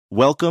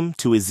Welcome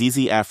to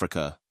Izizi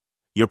Africa,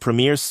 your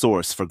premier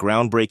source for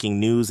groundbreaking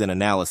news and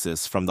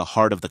analysis from the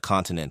heart of the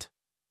continent.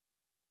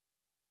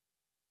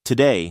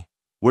 Today,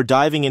 we're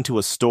diving into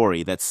a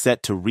story that's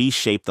set to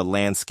reshape the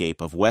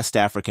landscape of West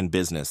African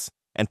business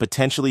and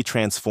potentially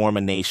transform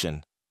a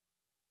nation.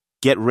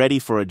 Get ready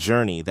for a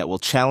journey that will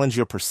challenge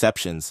your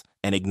perceptions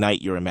and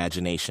ignite your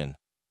imagination.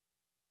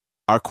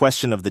 Our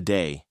question of the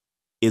day: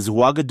 is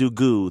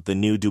Ouagadougou the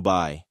new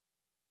Dubai?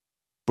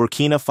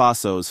 Burkina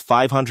Faso's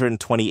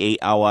 528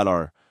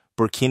 Ouagadougou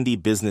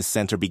Burkindi Business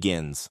Center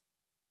begins.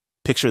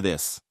 Picture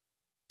this: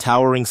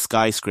 towering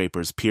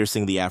skyscrapers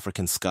piercing the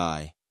African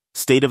sky,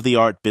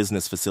 state-of-the-art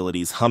business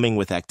facilities humming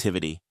with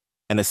activity,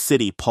 and a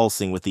city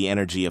pulsing with the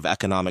energy of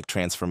economic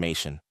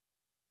transformation.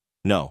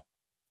 No,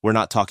 we're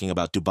not talking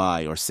about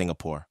Dubai or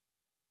Singapore.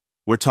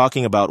 We're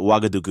talking about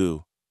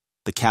Ouagadougou,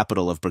 the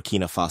capital of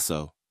Burkina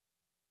Faso.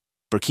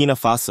 Burkina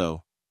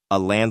Faso, a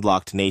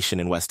landlocked nation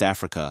in West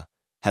Africa,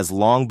 has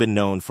long been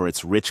known for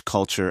its rich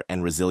culture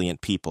and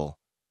resilient people.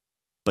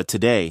 But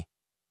today,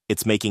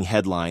 it's making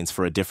headlines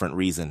for a different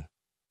reason.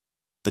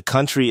 The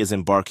country is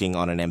embarking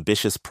on an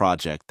ambitious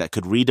project that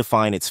could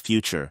redefine its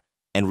future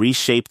and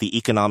reshape the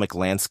economic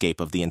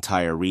landscape of the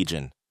entire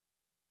region.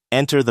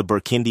 Enter the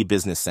Burkindi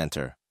Business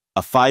Center,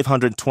 a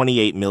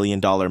 $528 million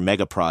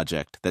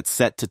mega-project that's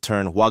set to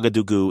turn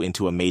Ouagadougou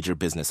into a major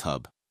business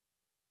hub.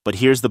 But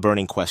here's the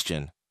burning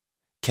question: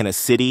 can a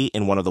city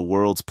in one of the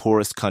world's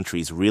poorest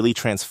countries really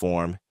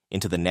transform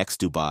into the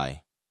next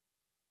Dubai?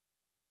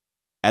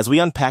 As we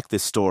unpack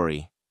this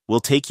story,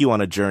 we'll take you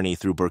on a journey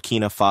through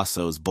Burkina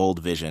Faso's bold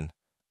vision,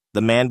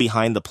 the man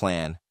behind the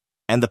plan,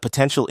 and the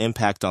potential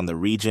impact on the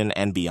region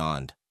and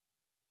beyond.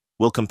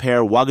 We'll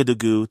compare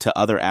Ouagadougou to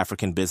other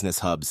African business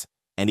hubs,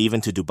 and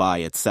even to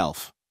Dubai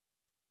itself.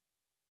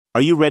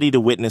 Are you ready to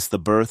witness the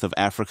birth of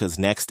Africa's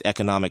next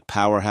economic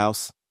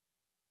powerhouse?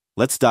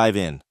 Let's dive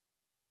in.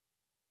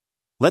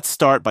 Let's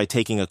start by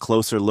taking a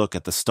closer look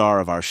at the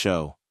star of our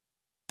show,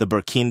 the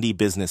Burkindi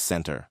Business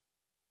Center.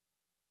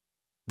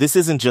 This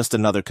isn't just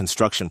another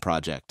construction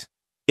project.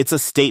 It's a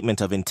statement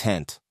of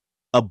intent,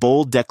 a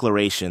bold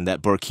declaration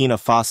that Burkina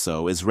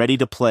Faso is ready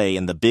to play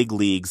in the big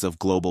leagues of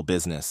global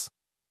business.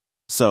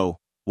 So,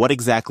 what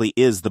exactly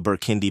is the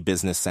Burkindi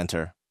Business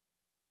Center?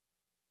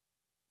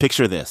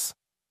 Picture this: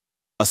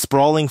 a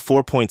sprawling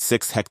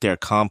 4.6-hectare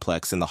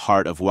complex in the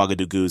heart of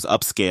Ouagadougou's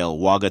upscale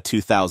Ouaga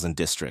 2000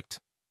 district.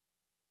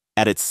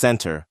 At its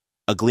center,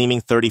 a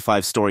gleaming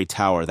 35-story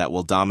tower that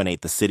will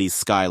dominate the city's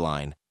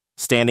skyline,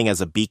 standing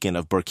as a beacon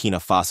of Burkina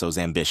Faso's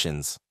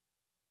ambitions.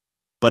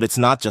 But it's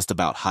not just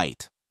about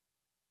height.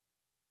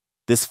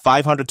 This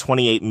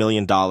 $528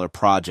 million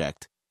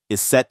project is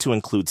set to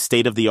include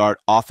state-of-the-art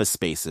office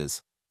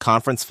spaces,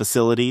 conference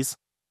facilities,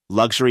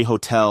 luxury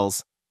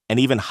hotels, and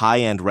even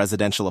high-end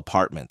residential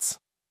apartments.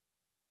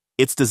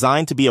 It's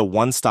designed to be a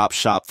one-stop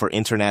shop for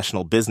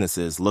international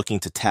businesses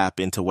looking to tap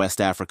into West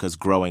Africa's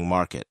growing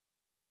market.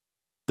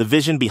 The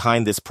vision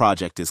behind this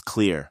project is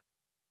clear: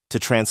 to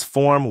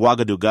transform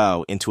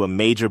Ouagadougou into a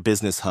major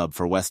business hub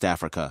for West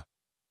Africa.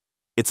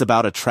 It's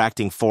about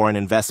attracting foreign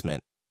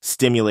investment,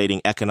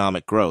 stimulating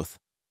economic growth,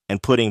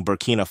 and putting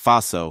Burkina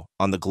Faso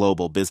on the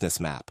global business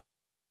map.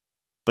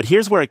 But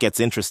here's where it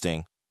gets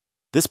interesting.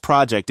 This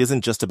project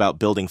isn't just about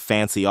building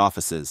fancy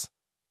offices.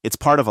 It's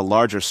part of a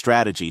larger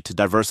strategy to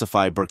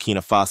diversify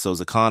Burkina Faso's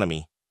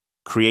economy,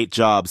 create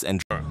jobs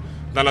and...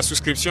 Dans la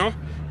souscription,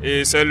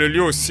 et c'est le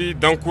lieu aussi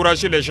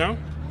d'encourager les gens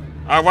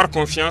à avoir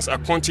confiance, à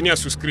continuer à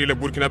souscrire les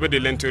Burkinabés de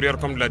l'intérieur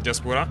comme de la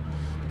diaspora,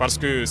 parce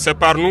que c'est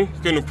par nous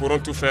que nous pourrons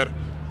tout faire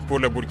pour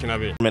les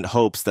Burkinabés. The government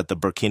hopes that the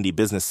Burkindi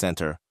Business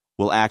Center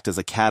will act as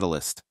a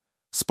catalyst,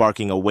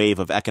 sparking a wave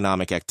of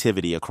economic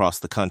activity across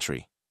the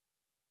country.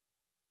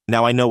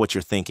 Now I know what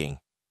you're thinking.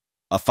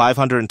 A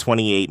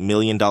 $528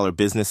 million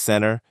business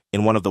center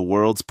in one of the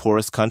world's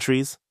poorest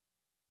countries?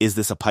 Is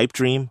this a pipe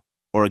dream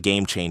or a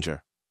game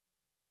changer?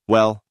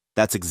 Well,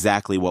 that's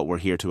exactly what we're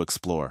here to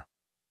explore.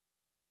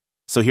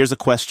 So here's a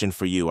question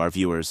for you, our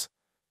viewers.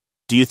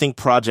 Do you think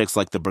projects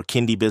like the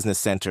Burkindi Business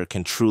Center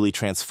can truly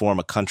transform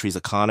a country's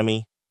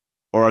economy?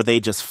 Or are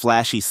they just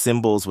flashy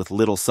symbols with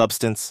little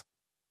substance?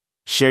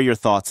 Share your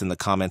thoughts in the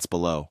comments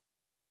below.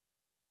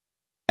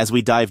 As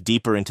we dive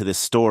deeper into this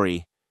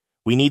story,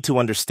 we need to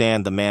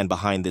understand the man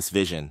behind this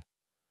vision.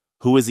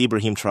 Who is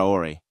Ibrahim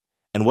Traoré,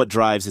 and what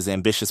drives his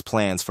ambitious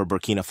plans for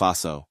Burkina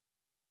Faso?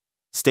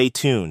 Stay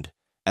tuned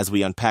as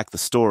we unpack the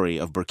story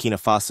of Burkina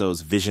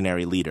Faso's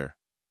visionary leader.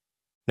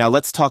 Now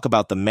let's talk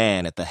about the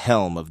man at the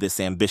helm of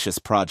this ambitious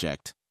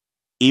project,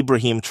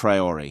 Ibrahim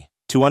Traoré.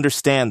 To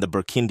understand the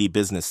Burkindi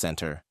Business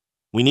Center,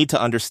 we need to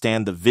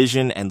understand the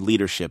vision and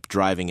leadership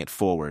driving it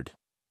forward.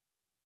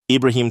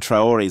 Ibrahim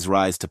Traoré's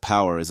rise to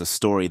power is a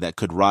story that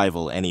could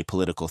rival any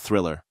political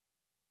thriller.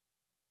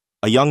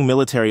 A young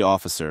military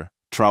officer,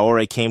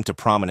 Traoré came to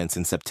prominence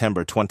in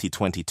September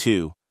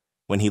 2022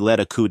 when he led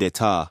a coup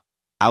d'état,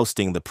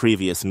 ousting the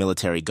previous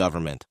military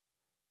government.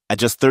 At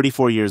just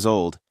 34 years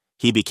old,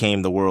 he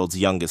became the world's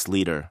youngest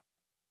leader.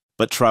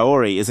 But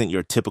Traoré isn't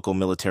your typical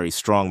military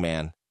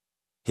strongman.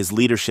 His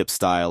leadership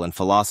style and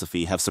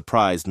philosophy have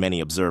surprised many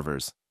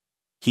observers.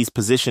 He's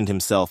positioned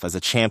himself as a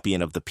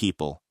champion of the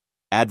people,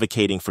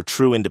 advocating for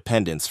true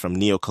independence from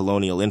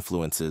neo-colonial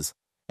influences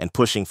and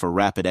pushing for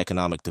rapid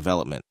economic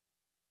development.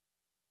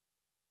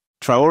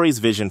 Traoré's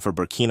vision for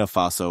Burkina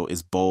Faso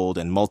is bold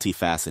and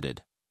multifaceted.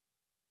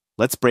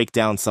 Let's break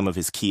down some of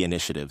his key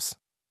initiatives.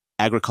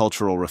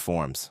 Agricultural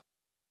reforms.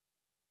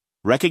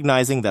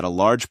 Recognizing that a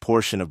large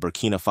portion of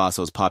Burkina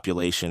Faso's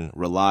population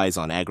relies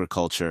on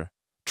agriculture,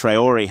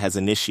 Traoré has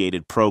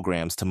initiated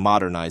programs to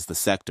modernize the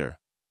sector.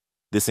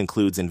 This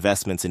includes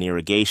investments in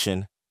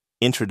irrigation,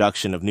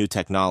 introduction of new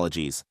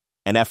technologies,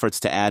 and efforts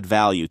to add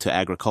value to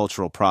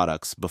agricultural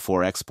products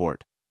before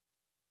export.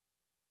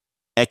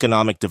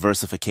 Economic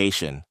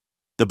diversification.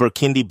 The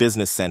Burkina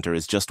Business Center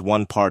is just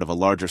one part of a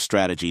larger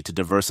strategy to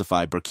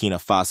diversify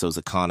Burkina Faso's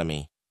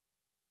economy.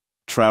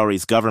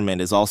 Traoré's government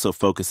is also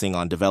focusing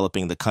on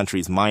developing the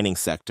country's mining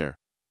sector,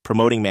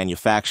 promoting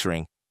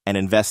manufacturing, and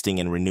investing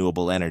in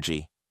renewable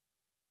energy.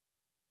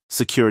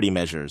 Security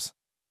measures.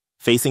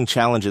 Facing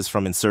challenges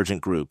from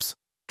insurgent groups,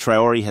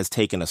 Traoré has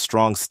taken a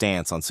strong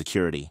stance on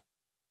security.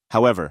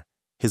 However,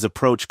 his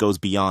approach goes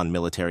beyond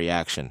military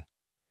action.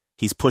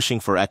 He's pushing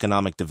for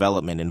economic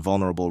development in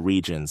vulnerable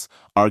regions,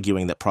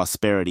 arguing that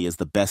prosperity is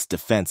the best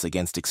defense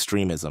against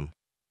extremism.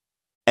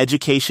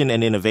 Education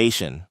and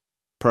innovation.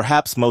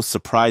 Perhaps most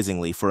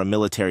surprisingly for a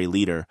military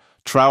leader,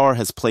 Traoré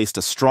has placed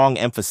a strong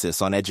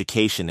emphasis on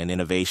education and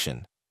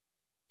innovation.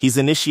 He's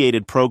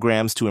initiated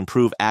programs to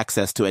improve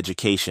access to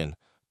education,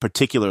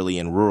 particularly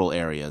in rural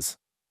areas,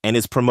 and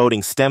is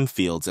promoting STEM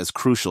fields as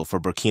crucial for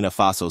Burkina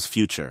Faso's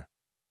future.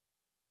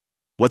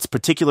 What's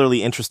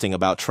particularly interesting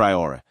about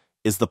Traoré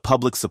is the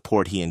public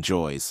support he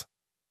enjoys.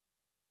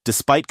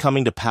 Despite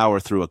coming to power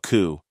through a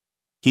coup,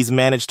 he's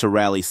managed to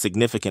rally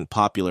significant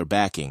popular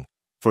backing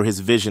for his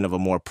vision of a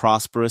more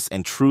prosperous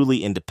and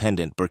truly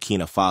independent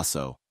Burkina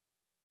Faso.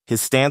 His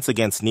stance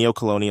against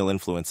neo-colonial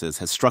influences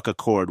has struck a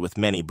chord with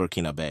many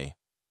Burkinabés.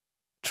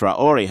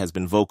 Traoré has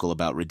been vocal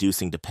about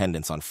reducing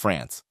dependence on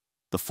France,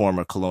 the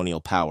former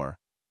colonial power,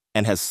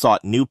 and has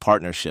sought new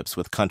partnerships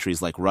with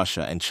countries like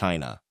Russia and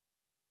China.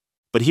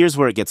 But here's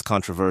where it gets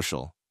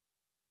controversial.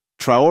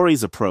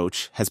 Traoré's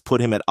approach has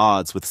put him at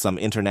odds with some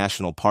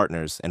international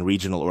partners and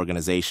regional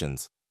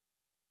organizations.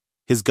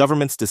 His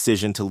government's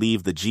decision to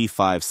leave the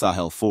G5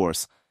 Sahel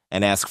force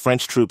and ask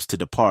French troops to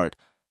depart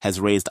has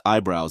raised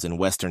eyebrows in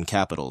Western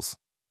capitals.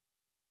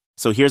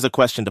 So here's a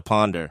question to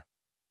ponder.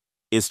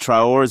 Is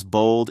Traoré's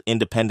bold,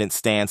 independent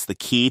stance the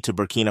key to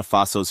Burkina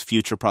Faso's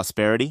future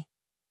prosperity?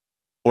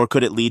 Or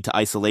could it lead to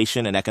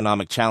isolation and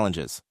economic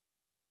challenges?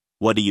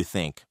 What do you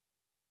think?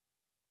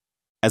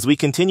 As we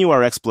continue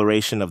our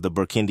exploration of the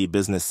Burkina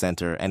Business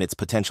Center and its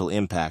potential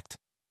impact,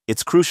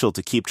 it's crucial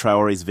to keep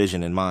Traoré's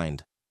vision in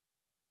mind.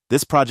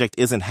 This project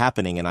isn't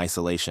happening in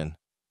isolation.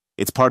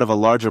 It's part of a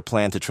larger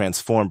plan to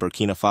transform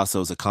Burkina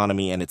Faso's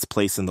economy and its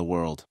place in the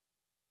world.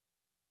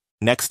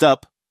 Next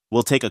up,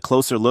 we'll take a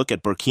closer look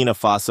at Burkina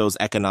Faso's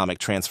economic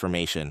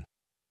transformation.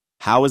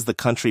 How is the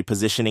country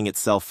positioning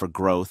itself for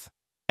growth,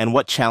 and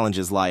what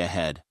challenges lie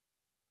ahead?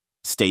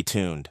 Stay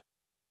tuned.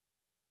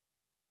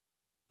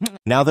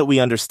 Now that we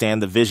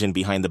understand the vision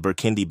behind the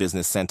Burkina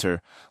Business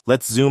Center,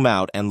 let's zoom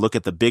out and look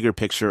at the bigger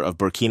picture of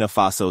Burkina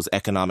Faso's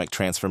economic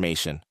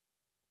transformation.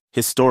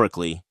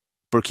 Historically,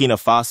 Burkina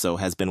Faso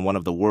has been one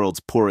of the world's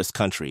poorest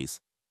countries,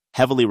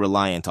 heavily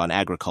reliant on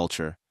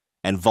agriculture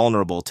and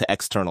vulnerable to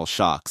external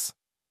shocks.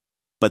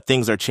 But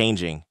things are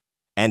changing,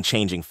 and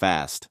changing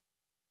fast.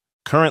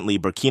 Currently,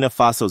 Burkina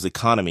Faso's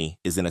economy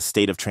is in a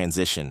state of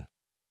transition.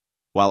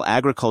 While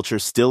agriculture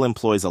still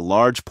employs a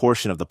large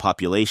portion of the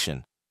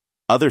population,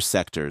 other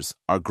sectors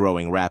are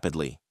growing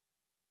rapidly.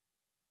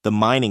 The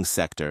mining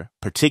sector,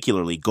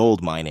 particularly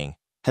gold mining,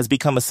 has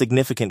become a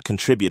significant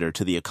contributor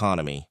to the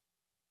economy.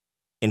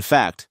 In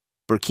fact,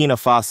 Burkina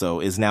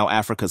Faso is now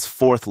Africa's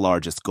fourth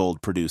largest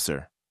gold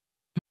producer.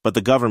 But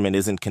the government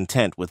isn't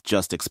content with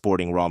just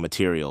exporting raw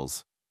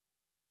materials.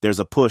 There's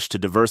a push to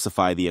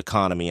diversify the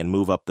economy and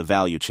move up the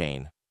value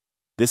chain.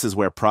 This is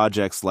where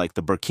projects like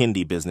the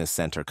Burkina Business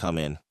Center come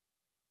in.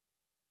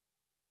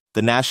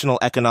 The National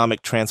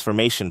Economic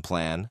Transformation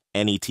Plan,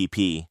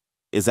 NETP,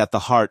 is at the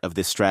heart of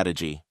this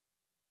strategy.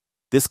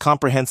 This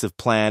comprehensive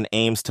plan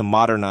aims to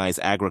modernize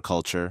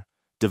agriculture,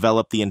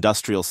 develop the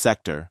industrial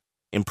sector,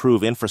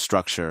 improve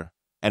infrastructure,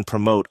 and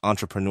promote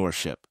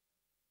entrepreneurship.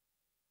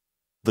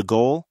 The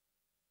goal?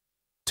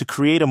 To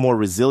create a more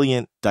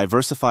resilient,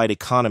 diversified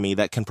economy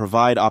that can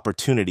provide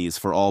opportunities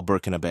for all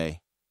Burkinabés.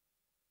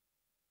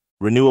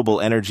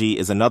 Renewable energy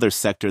is another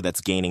sector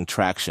that's gaining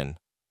traction.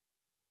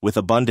 With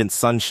abundant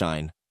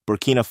sunshine,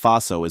 Burkina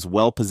Faso is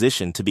well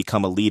positioned to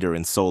become a leader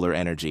in solar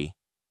energy.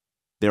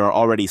 There are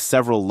already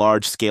several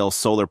large-scale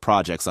solar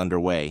projects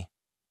underway.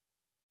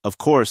 Of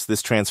course,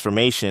 this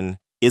transformation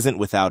isn't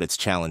without its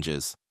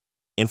challenges.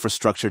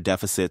 Infrastructure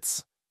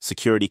deficits,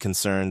 security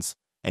concerns,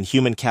 and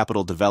human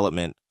capital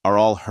development are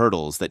all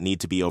hurdles that need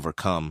to be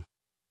overcome.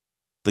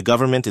 The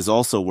government is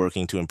also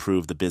working to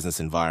improve the business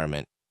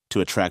environment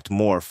to attract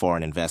more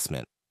foreign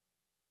investment.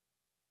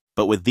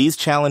 But with these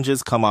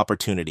challenges come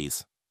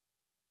opportunities.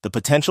 The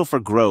potential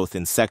for growth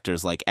in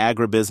sectors like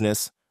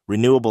agribusiness,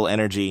 renewable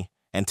energy,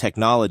 and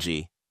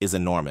technology is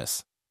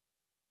enormous.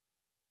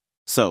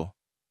 So,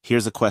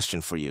 here's a question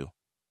for you.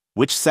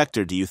 Which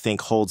sector do you think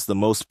holds the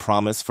most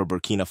promise for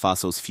Burkina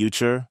Faso's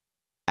future?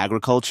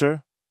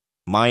 Agriculture?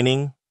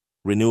 Mining?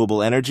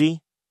 Renewable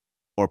energy?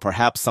 Or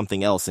perhaps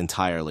something else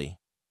entirely?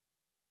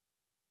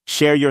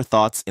 Share your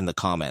thoughts in the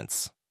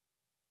comments.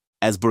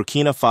 As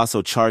Burkina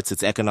Faso charts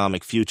its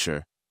economic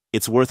future,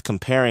 it's worth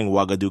comparing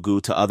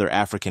Ouagadougou to other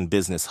African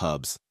business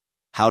hubs.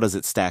 How does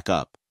it stack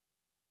up?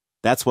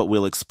 That's what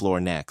we'll explore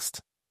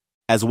next.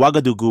 As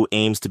Ouagadougou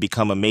aims to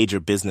become a major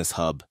business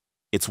hub,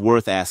 it's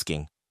worth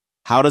asking,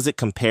 how does it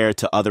compare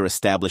to other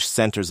established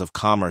centers of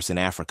commerce in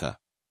Africa?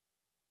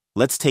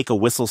 Let's take a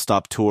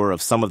whistle-stop tour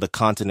of some of the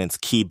continent's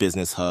key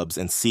business hubs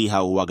and see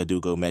how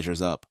Ouagadougou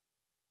measures up.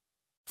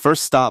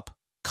 First stop,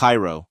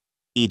 Cairo,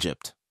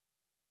 Egypt.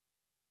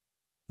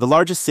 The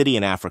largest city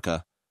in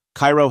Africa,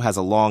 Cairo has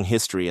a long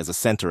history as a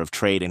center of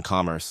trade and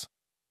commerce.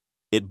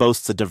 It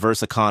boasts a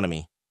diverse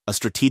economy, a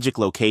strategic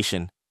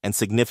location, and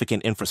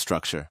significant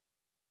infrastructure.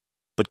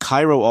 But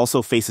Cairo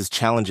also faces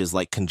challenges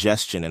like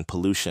congestion and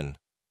pollution.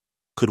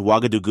 Could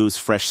Ouagadougou's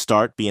fresh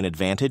start be an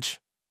advantage?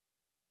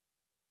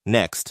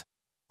 Next,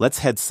 let's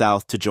head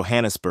south to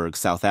Johannesburg,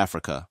 South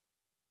Africa.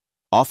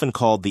 Often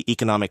called the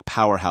economic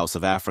powerhouse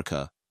of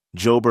Africa,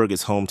 Joburg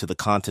is home to the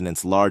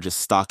continent's largest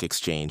stock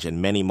exchange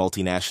and many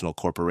multinational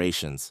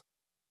corporations.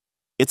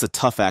 It's a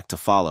tough act to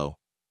follow,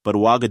 but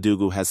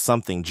Ouagadougou has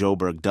something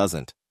Joburg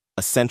doesn't,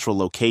 a central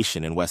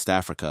location in West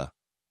Africa.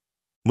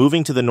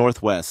 Moving to the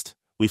northwest,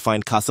 we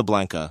find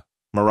Casablanca,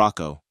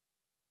 Morocco.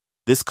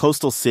 This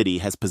coastal city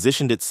has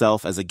positioned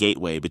itself as a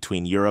gateway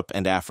between Europe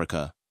and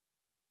Africa.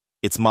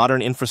 Its modern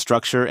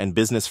infrastructure and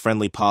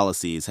business-friendly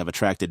policies have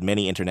attracted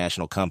many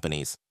international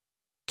companies.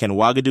 Can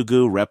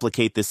Ouagadougou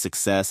replicate this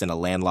success in a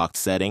landlocked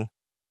setting?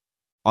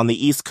 On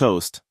the east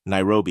coast,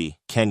 Nairobi,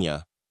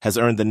 Kenya, has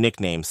earned the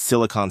nickname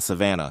Silicon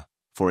Savannah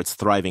for its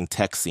thriving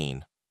tech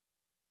scene.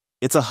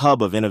 It's a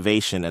hub of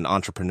innovation and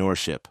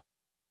entrepreneurship.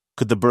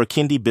 Could the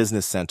Burkina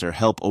Business Center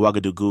help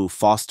Ouagadougou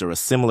foster a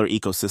similar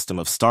ecosystem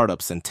of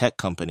startups and tech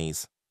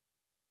companies?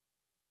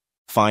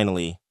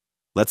 Finally,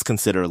 let's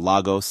consider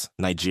Lagos,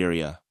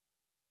 Nigeria.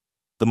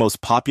 The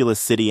most populous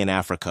city in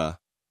Africa,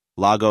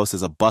 Lagos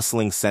is a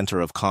bustling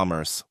center of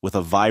commerce with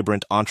a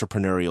vibrant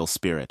entrepreneurial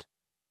spirit.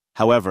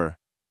 However,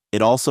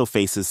 it also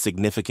faces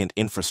significant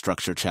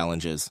infrastructure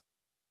challenges.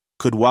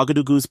 Could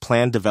Ouagadougou's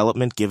planned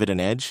development give it an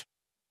edge?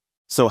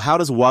 So how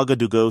does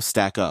Ouagadougou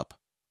stack up?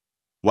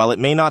 While it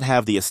may not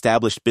have the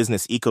established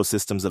business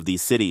ecosystems of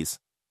these cities,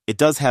 it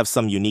does have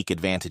some unique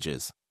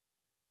advantages.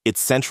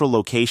 Its central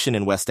location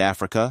in West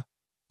Africa,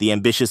 the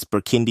ambitious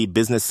Burkina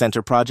Business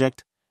Center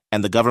project,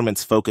 and the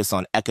government's focus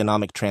on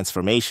economic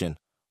transformation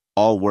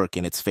all work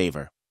in its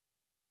favor.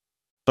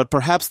 But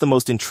perhaps the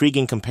most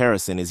intriguing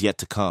comparison is yet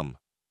to come.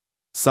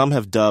 Some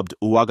have dubbed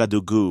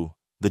Ouagadougou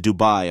the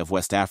Dubai of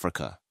West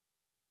Africa.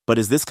 But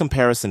is this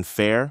comparison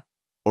fair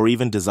or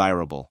even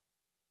desirable?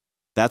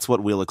 That's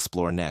what we'll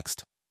explore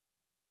next.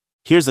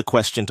 Here's a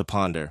question to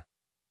ponder.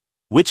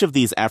 Which of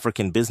these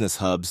African business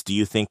hubs do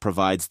you think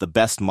provides the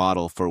best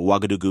model for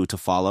Ouagadougou to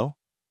follow?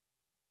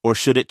 Or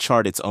should it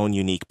chart its own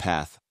unique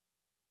path?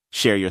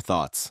 Share your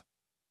thoughts.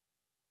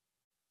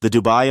 The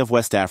Dubai of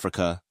West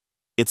Africa,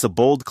 it's a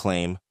bold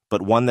claim,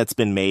 but one that's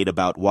been made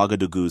about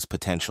Ouagadougou's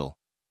potential.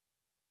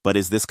 But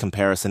is this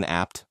comparison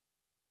apt?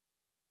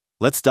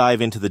 Let's dive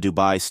into the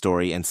Dubai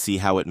story and see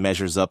how it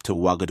measures up to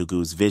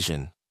Ouagadougou's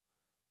vision.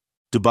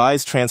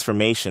 Dubai's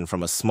transformation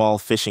from a small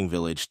fishing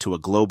village to a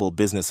global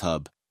business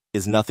hub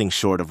is nothing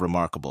short of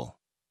remarkable.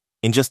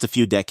 In just a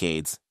few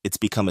decades, it's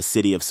become a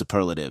city of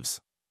superlatives,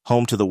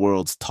 home to the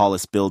world's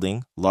tallest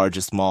building,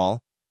 largest mall,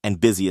 and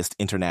busiest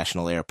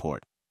international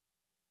airport.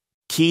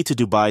 Key to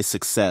Dubai's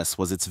success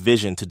was its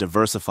vision to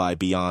diversify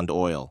beyond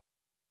oil.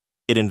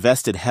 It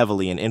invested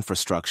heavily in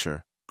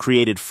infrastructure,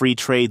 created free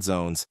trade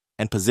zones,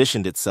 and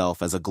positioned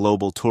itself as a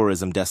global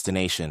tourism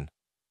destination.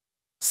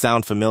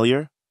 Sound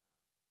familiar?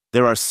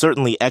 There are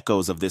certainly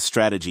echoes of this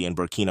strategy in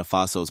Burkina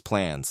Faso's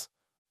plans,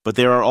 but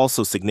there are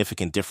also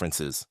significant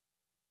differences.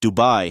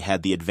 Dubai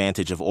had the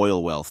advantage of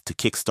oil wealth to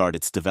kickstart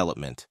its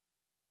development.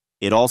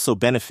 It also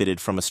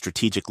benefited from a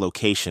strategic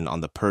location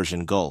on the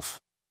Persian Gulf.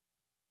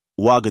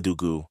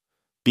 Ouagadougou,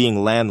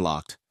 being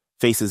landlocked,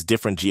 faces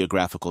different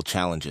geographical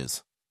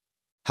challenges.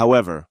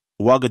 However,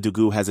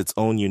 Ouagadougou has its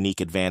own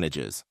unique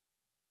advantages.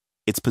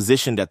 It's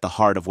positioned at the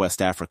heart of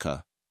West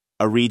Africa,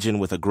 a region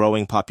with a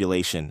growing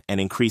population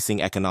and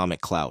increasing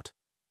economic clout.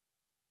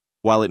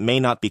 While it may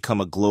not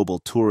become a global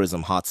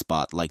tourism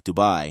hotspot like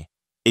Dubai,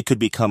 it could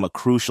become a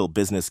crucial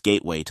business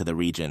gateway to the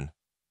region.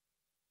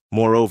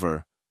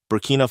 Moreover,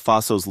 Burkina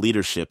Faso's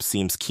leadership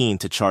seems keen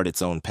to chart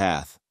its own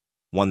path,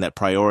 one that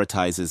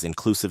prioritizes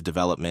inclusive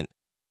development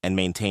and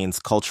maintains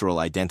cultural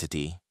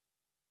identity.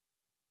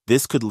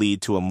 This could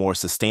lead to a more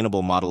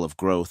sustainable model of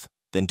growth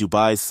than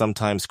Dubai's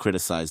sometimes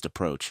criticized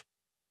approach.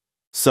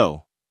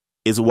 So,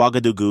 is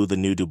Ouagadougou the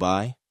new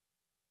Dubai?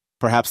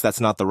 Perhaps that's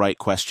not the right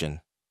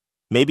question.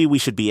 Maybe we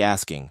should be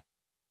asking,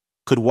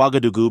 could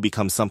Ouagadougou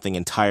become something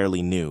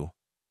entirely new?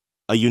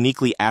 a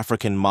uniquely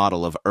African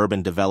model of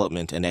urban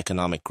development and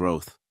economic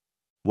growth.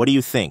 What do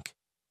you think?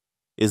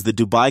 Is the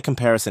Dubai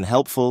comparison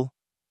helpful,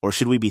 or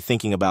should we be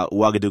thinking about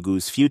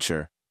Ouagadougou's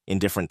future in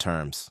different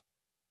terms?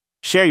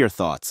 Share your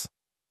thoughts.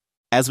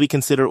 As we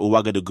consider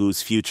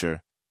Ouagadougou's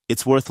future,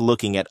 it's worth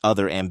looking at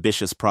other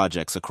ambitious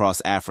projects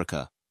across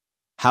Africa.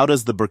 How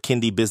does the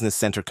Burkina Business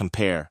Center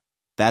compare?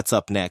 That's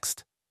up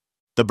next.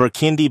 The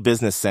Burkina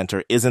Business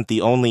Center isn't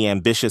the only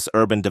ambitious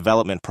urban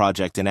development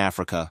project in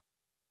Africa.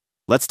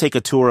 Let's take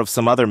a tour of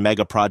some other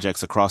mega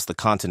projects across the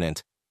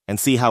continent and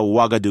see how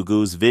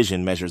Ouagadougou's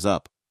vision measures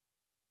up.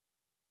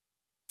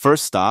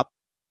 First stop,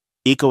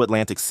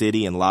 Eco-Atlantic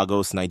City in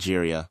Lagos,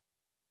 Nigeria.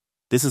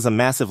 This is a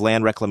massive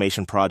land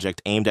reclamation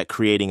project aimed at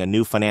creating a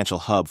new financial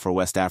hub for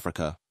West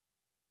Africa.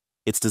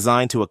 It's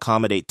designed to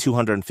accommodate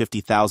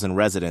 250,000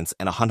 residents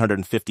and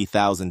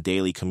 150,000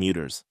 daily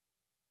commuters.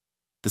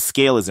 The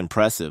scale is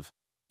impressive,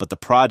 but the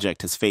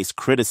project has faced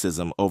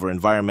criticism over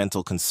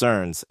environmental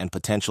concerns and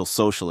potential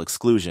social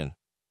exclusion.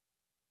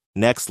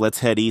 Next, let's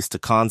head east to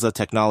Konza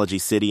Technology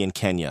City in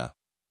Kenya.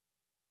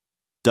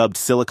 Dubbed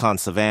Silicon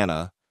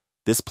Savannah,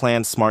 this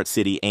planned smart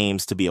city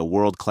aims to be a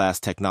world-class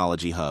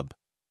technology hub.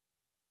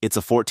 It's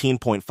a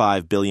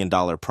 $14.5 billion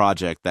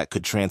project that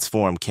could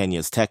transform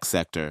Kenya's tech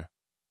sector.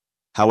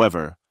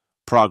 However,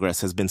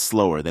 progress has been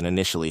slower than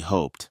initially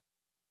hoped.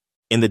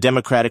 In the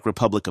Democratic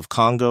Republic of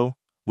Congo,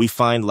 we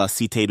find La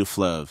Cité du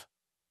Fleuve.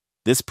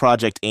 This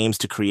project aims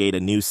to create a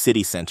new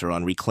city center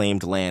on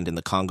reclaimed land in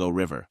the Congo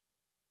River.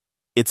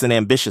 It's an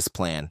ambitious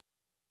plan,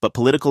 but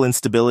political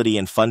instability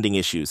and funding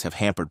issues have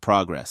hampered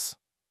progress.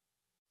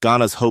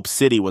 Ghana's Hope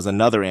City was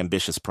another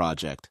ambitious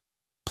project,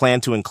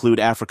 planned to include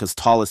Africa's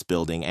tallest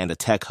building and a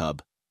tech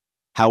hub.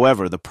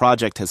 However, the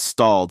project has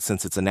stalled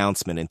since its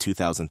announcement in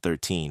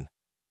 2013.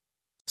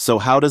 So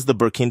how does the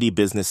Burkina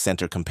Business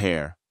Center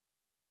compare?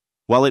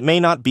 While it may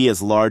not be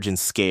as large in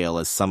scale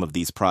as some of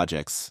these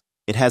projects,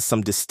 it has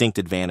some distinct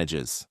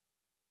advantages.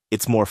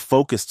 Its more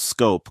focused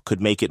scope could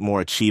make it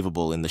more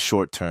achievable in the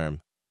short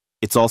term.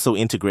 It's also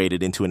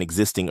integrated into an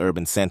existing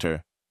urban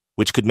center,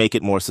 which could make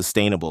it more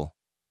sustainable.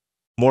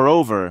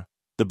 Moreover,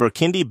 the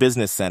Burkina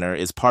Business Center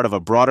is part of a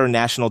broader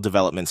national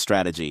development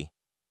strategy.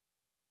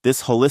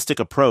 This holistic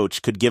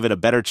approach could give it a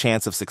better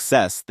chance of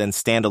success than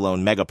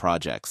standalone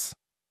megaprojects.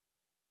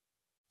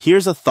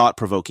 Here's a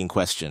thought-provoking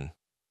question.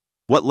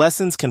 What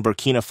lessons can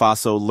Burkina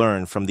Faso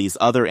learn from these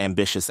other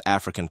ambitious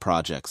African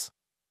projects?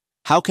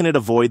 How can it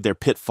avoid their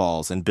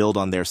pitfalls and build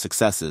on their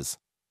successes?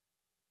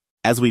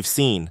 As we've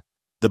seen,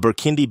 the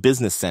Burkina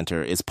Business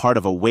Center is part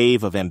of a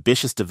wave of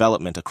ambitious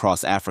development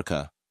across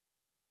Africa.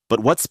 But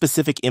what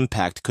specific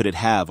impact could it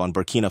have on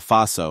Burkina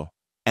Faso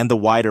and the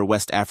wider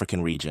West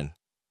African region?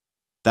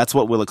 That's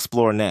what we'll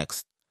explore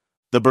next.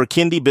 The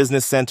Burkina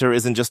Business Center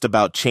isn't just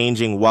about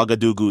changing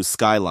Ouagadougou's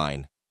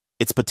skyline.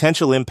 Its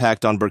potential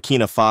impact on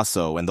Burkina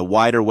Faso and the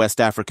wider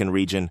West African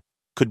region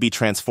could be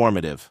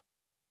transformative.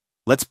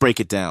 Let's break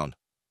it down.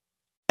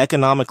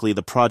 Economically,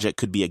 the project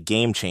could be a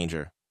game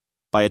changer.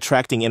 By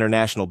attracting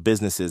international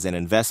businesses and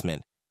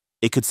investment,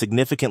 it could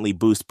significantly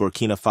boost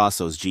Burkina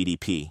Faso's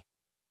GDP.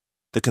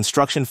 The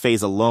construction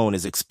phase alone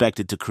is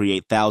expected to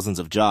create thousands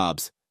of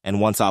jobs,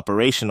 and once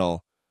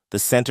operational, the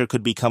center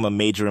could become a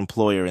major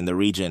employer in the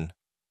region.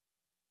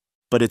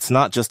 But it's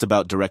not just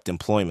about direct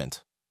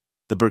employment.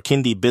 The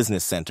Burkina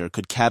Business Center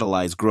could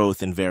catalyze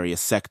growth in various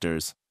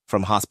sectors,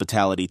 from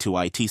hospitality to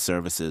IT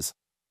services.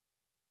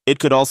 It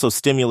could also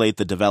stimulate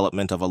the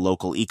development of a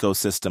local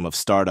ecosystem of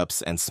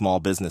startups and small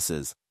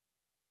businesses.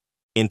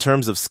 In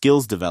terms of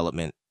skills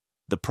development,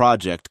 the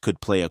project could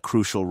play a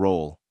crucial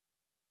role.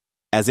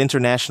 As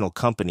international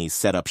companies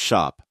set up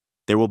shop,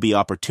 there will be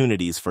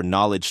opportunities for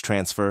knowledge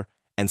transfer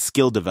and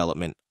skill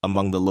development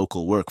among the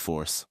local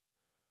workforce.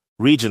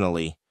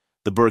 Regionally,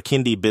 the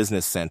Burkina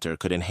Business Center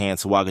could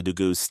enhance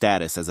Ouagadougou's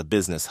status as a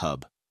business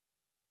hub.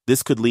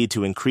 This could lead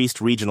to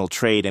increased regional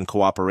trade and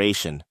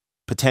cooperation,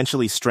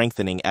 potentially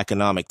strengthening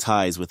economic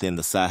ties within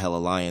the Sahel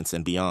Alliance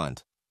and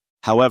beyond.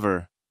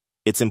 However,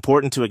 it's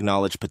important to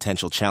acknowledge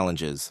potential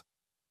challenges.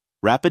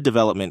 Rapid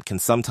development can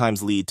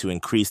sometimes lead to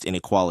increased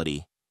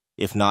inequality,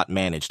 if not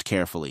managed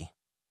carefully.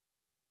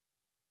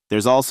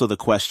 There's also the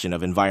question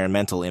of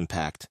environmental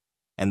impact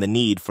and the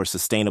need for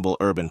sustainable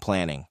urban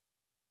planning.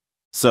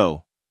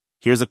 So,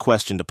 here's a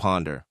question to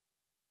ponder.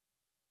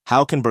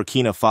 How can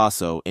Burkina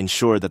Faso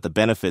ensure that the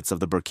benefits of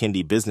the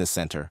Burkina Business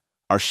Center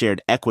are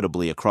shared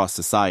equitably across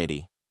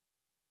society?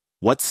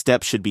 What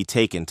steps should be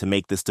taken to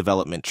make this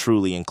development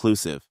truly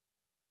inclusive?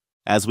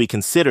 As we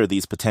consider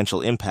these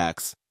potential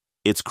impacts,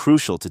 it's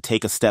crucial to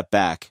take a step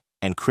back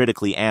and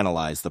critically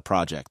analyze the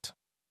project.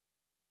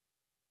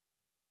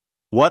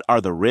 What are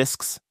the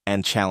risks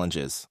and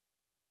challenges?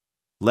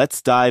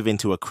 Let's dive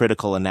into a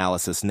critical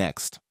analysis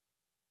next.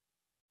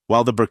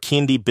 While the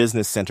Burkina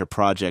Business Center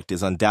project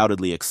is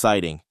undoubtedly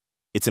exciting,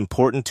 it's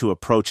important to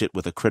approach it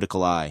with a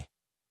critical eye.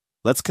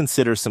 Let's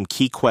consider some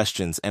key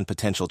questions and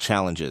potential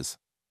challenges.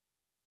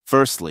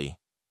 Firstly,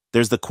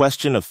 there's the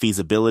question of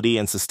feasibility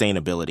and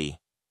sustainability.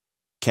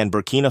 Can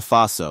Burkina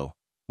Faso,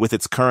 with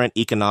its current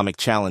economic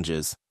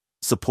challenges,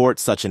 support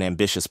such an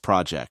ambitious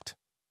project?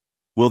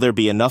 Will there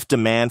be enough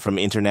demand from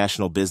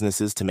international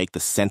businesses to make the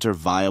center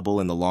viable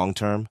in the long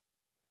term?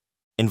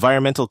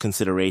 Environmental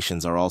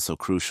considerations are also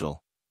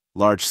crucial.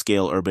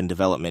 Large-scale urban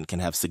development can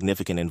have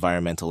significant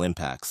environmental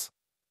impacts.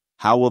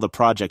 How will the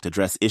project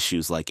address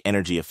issues like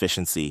energy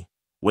efficiency,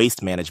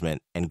 waste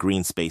management, and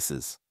green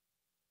spaces?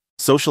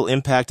 Social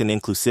impact and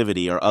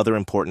inclusivity are other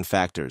important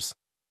factors.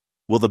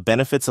 Will the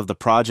benefits of the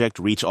project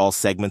reach all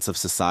segments of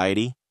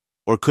society,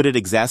 or could it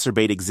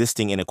exacerbate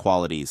existing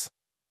inequalities?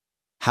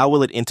 How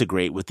will it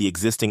integrate with the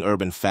existing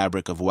urban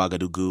fabric of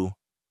Ouagadougou?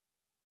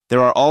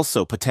 There are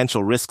also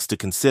potential risks to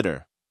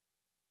consider.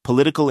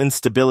 Political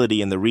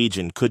instability in the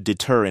region could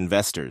deter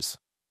investors.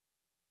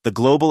 The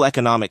global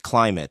economic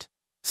climate,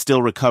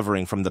 still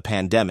recovering from the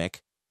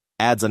pandemic,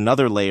 adds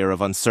another layer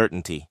of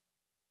uncertainty.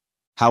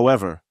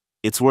 However,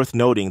 it's worth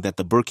noting that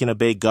the Burkina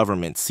Faso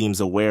government seems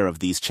aware of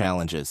these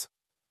challenges.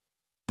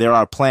 There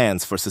are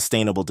plans for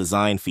sustainable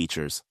design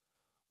features,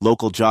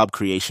 local job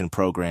creation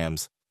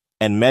programs,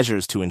 and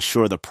measures to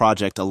ensure the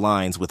project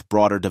aligns with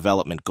broader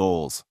development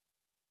goals.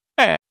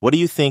 What do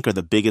you think are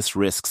the biggest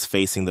risks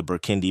facing the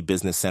Burkina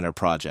Business Center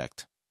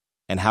project,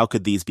 and how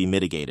could these be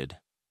mitigated?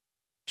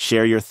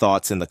 Share your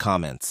thoughts in the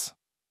comments.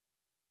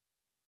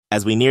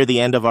 As we near the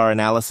end of our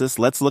analysis,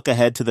 let's look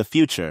ahead to the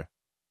future.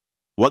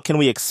 What can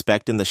we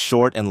expect in the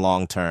short and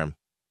long term?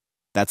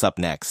 That's up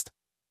next.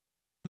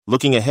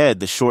 Looking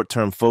ahead, the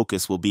short-term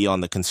focus will be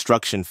on the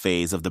construction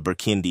phase of the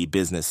Burkina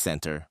Business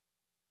Center.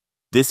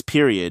 This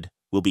period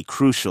will be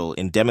crucial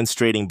in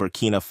demonstrating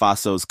Burkina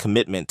Faso's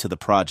commitment to the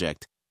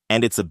project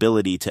and its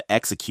ability to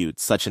execute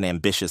such an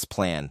ambitious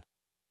plan.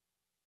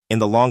 In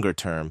the longer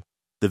term,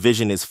 the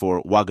vision is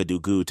for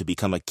Ouagadougou to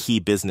become a key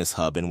business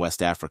hub in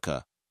West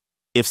Africa.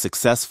 If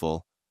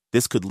successful,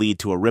 this could lead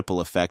to a ripple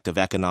effect of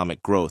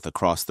economic growth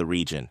across the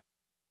region.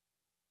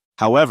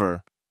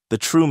 However, the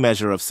true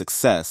measure of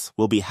success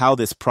will be how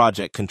this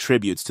project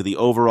contributes to the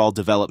overall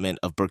development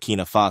of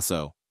Burkina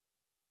Faso.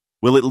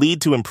 Will it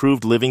lead to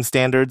improved living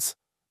standards,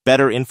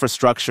 better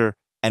infrastructure,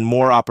 and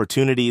more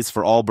opportunities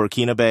for all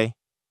Burkina Faso?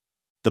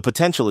 The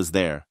potential is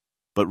there,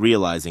 but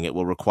realizing it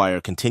will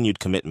require continued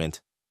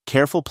commitment,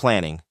 careful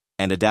planning,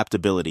 and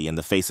adaptability in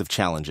the face of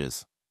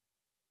challenges.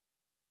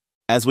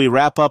 As we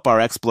wrap up our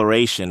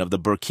exploration of the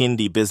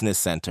Burkina Business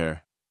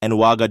Center and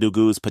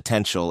Ouagadougou's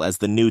potential as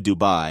the new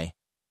Dubai,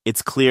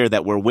 it's clear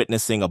that we're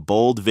witnessing a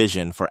bold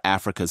vision for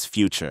Africa's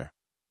future.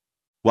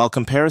 While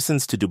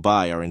comparisons to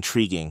Dubai are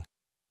intriguing,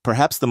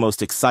 perhaps the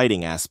most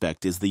exciting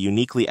aspect is the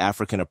uniquely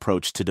African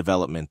approach to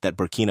development that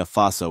Burkina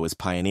Faso is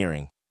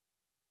pioneering.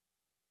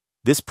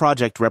 This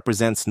project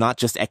represents not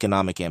just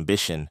economic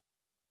ambition,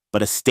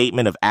 but a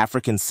statement of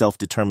African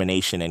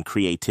self-determination and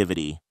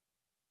creativity.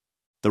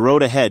 The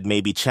road ahead may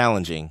be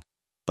challenging,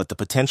 but the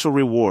potential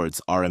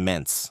rewards are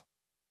immense.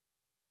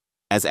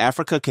 As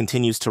Africa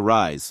continues to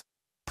rise,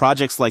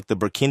 projects like the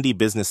Burkina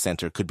Business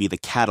Center could be the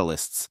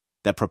catalysts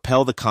that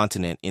propel the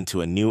continent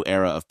into a new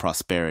era of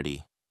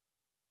prosperity.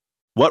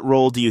 What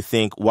role do you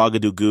think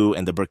Ouagadougou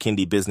and the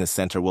Burkina Business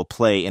Center will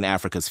play in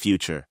Africa's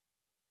future?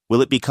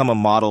 Will it become a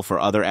model for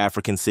other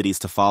African cities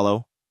to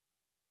follow?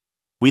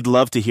 We'd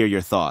love to hear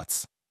your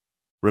thoughts.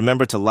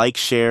 Remember to like,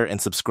 share,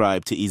 and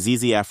subscribe to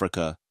Izizi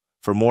Africa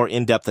for more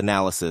in-depth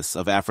analysis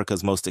of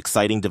Africa's most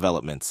exciting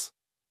developments.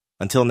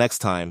 Until next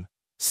time,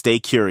 stay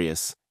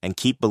curious and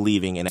keep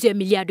believing in...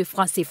 milliards de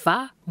francs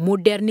CFA,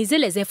 moderniser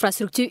les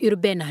infrastructures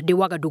urbaines de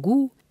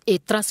Ouagadougou et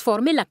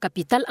transformer la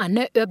capitale en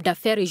un hub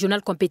d'affaires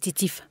régional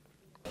compétitif.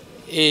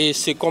 Et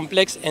ce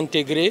complexe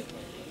intégré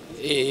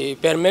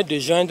permet de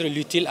joindre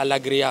l'utile à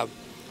l'agréable.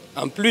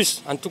 En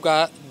plus, en tout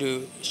cas,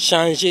 de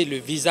changer le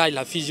visage,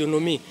 la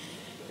physionomie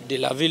de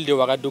la ville de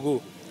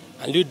Ouagadougou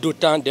en lui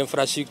dotant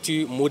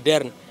d'infrastructures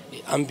modernes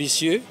et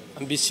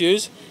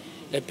ambitieuses,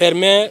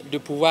 permet de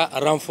pouvoir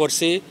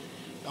renforcer,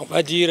 on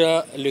va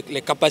dire,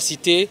 les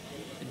capacités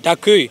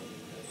d'accueil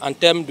en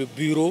termes de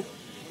bureaux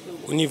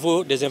au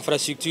niveau des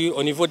infrastructures,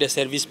 au niveau des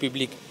services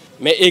publics.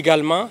 Mais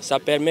également, ça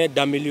permet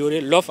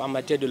d'améliorer l'offre en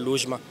matière de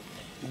logement.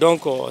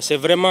 Donc, c'est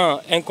vraiment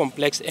un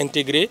complexe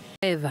intégré.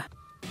 Il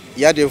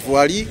y a des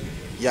voiries,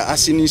 il y a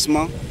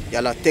assainissement, il y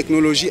a la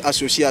technologie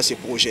associée à ces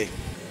projets.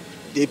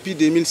 Depuis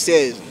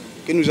 2016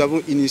 que nous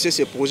avons initié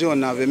ces projets, on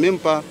n'avait même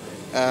pas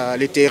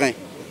les terrains.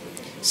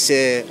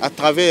 C'est à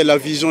travers la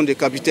vision du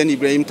capitaine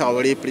Ibrahim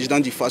Traoré, président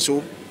du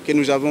Faso, que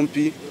nous avons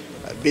pu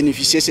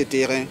bénéficier de ces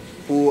terrains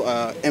pour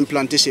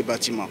implanter ces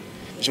bâtiments.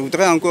 Je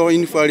voudrais encore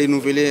une fois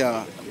renouveler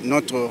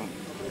notre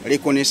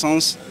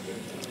reconnaissance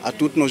à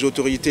toutes nos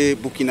autorités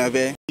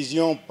burkinabées.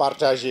 Vision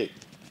partagée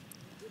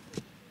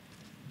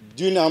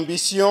d'une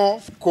ambition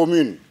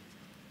commune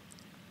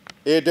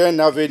et d'un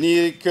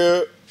avenir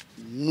que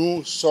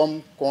nous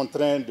sommes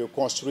contraints de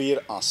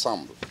construire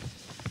ensemble.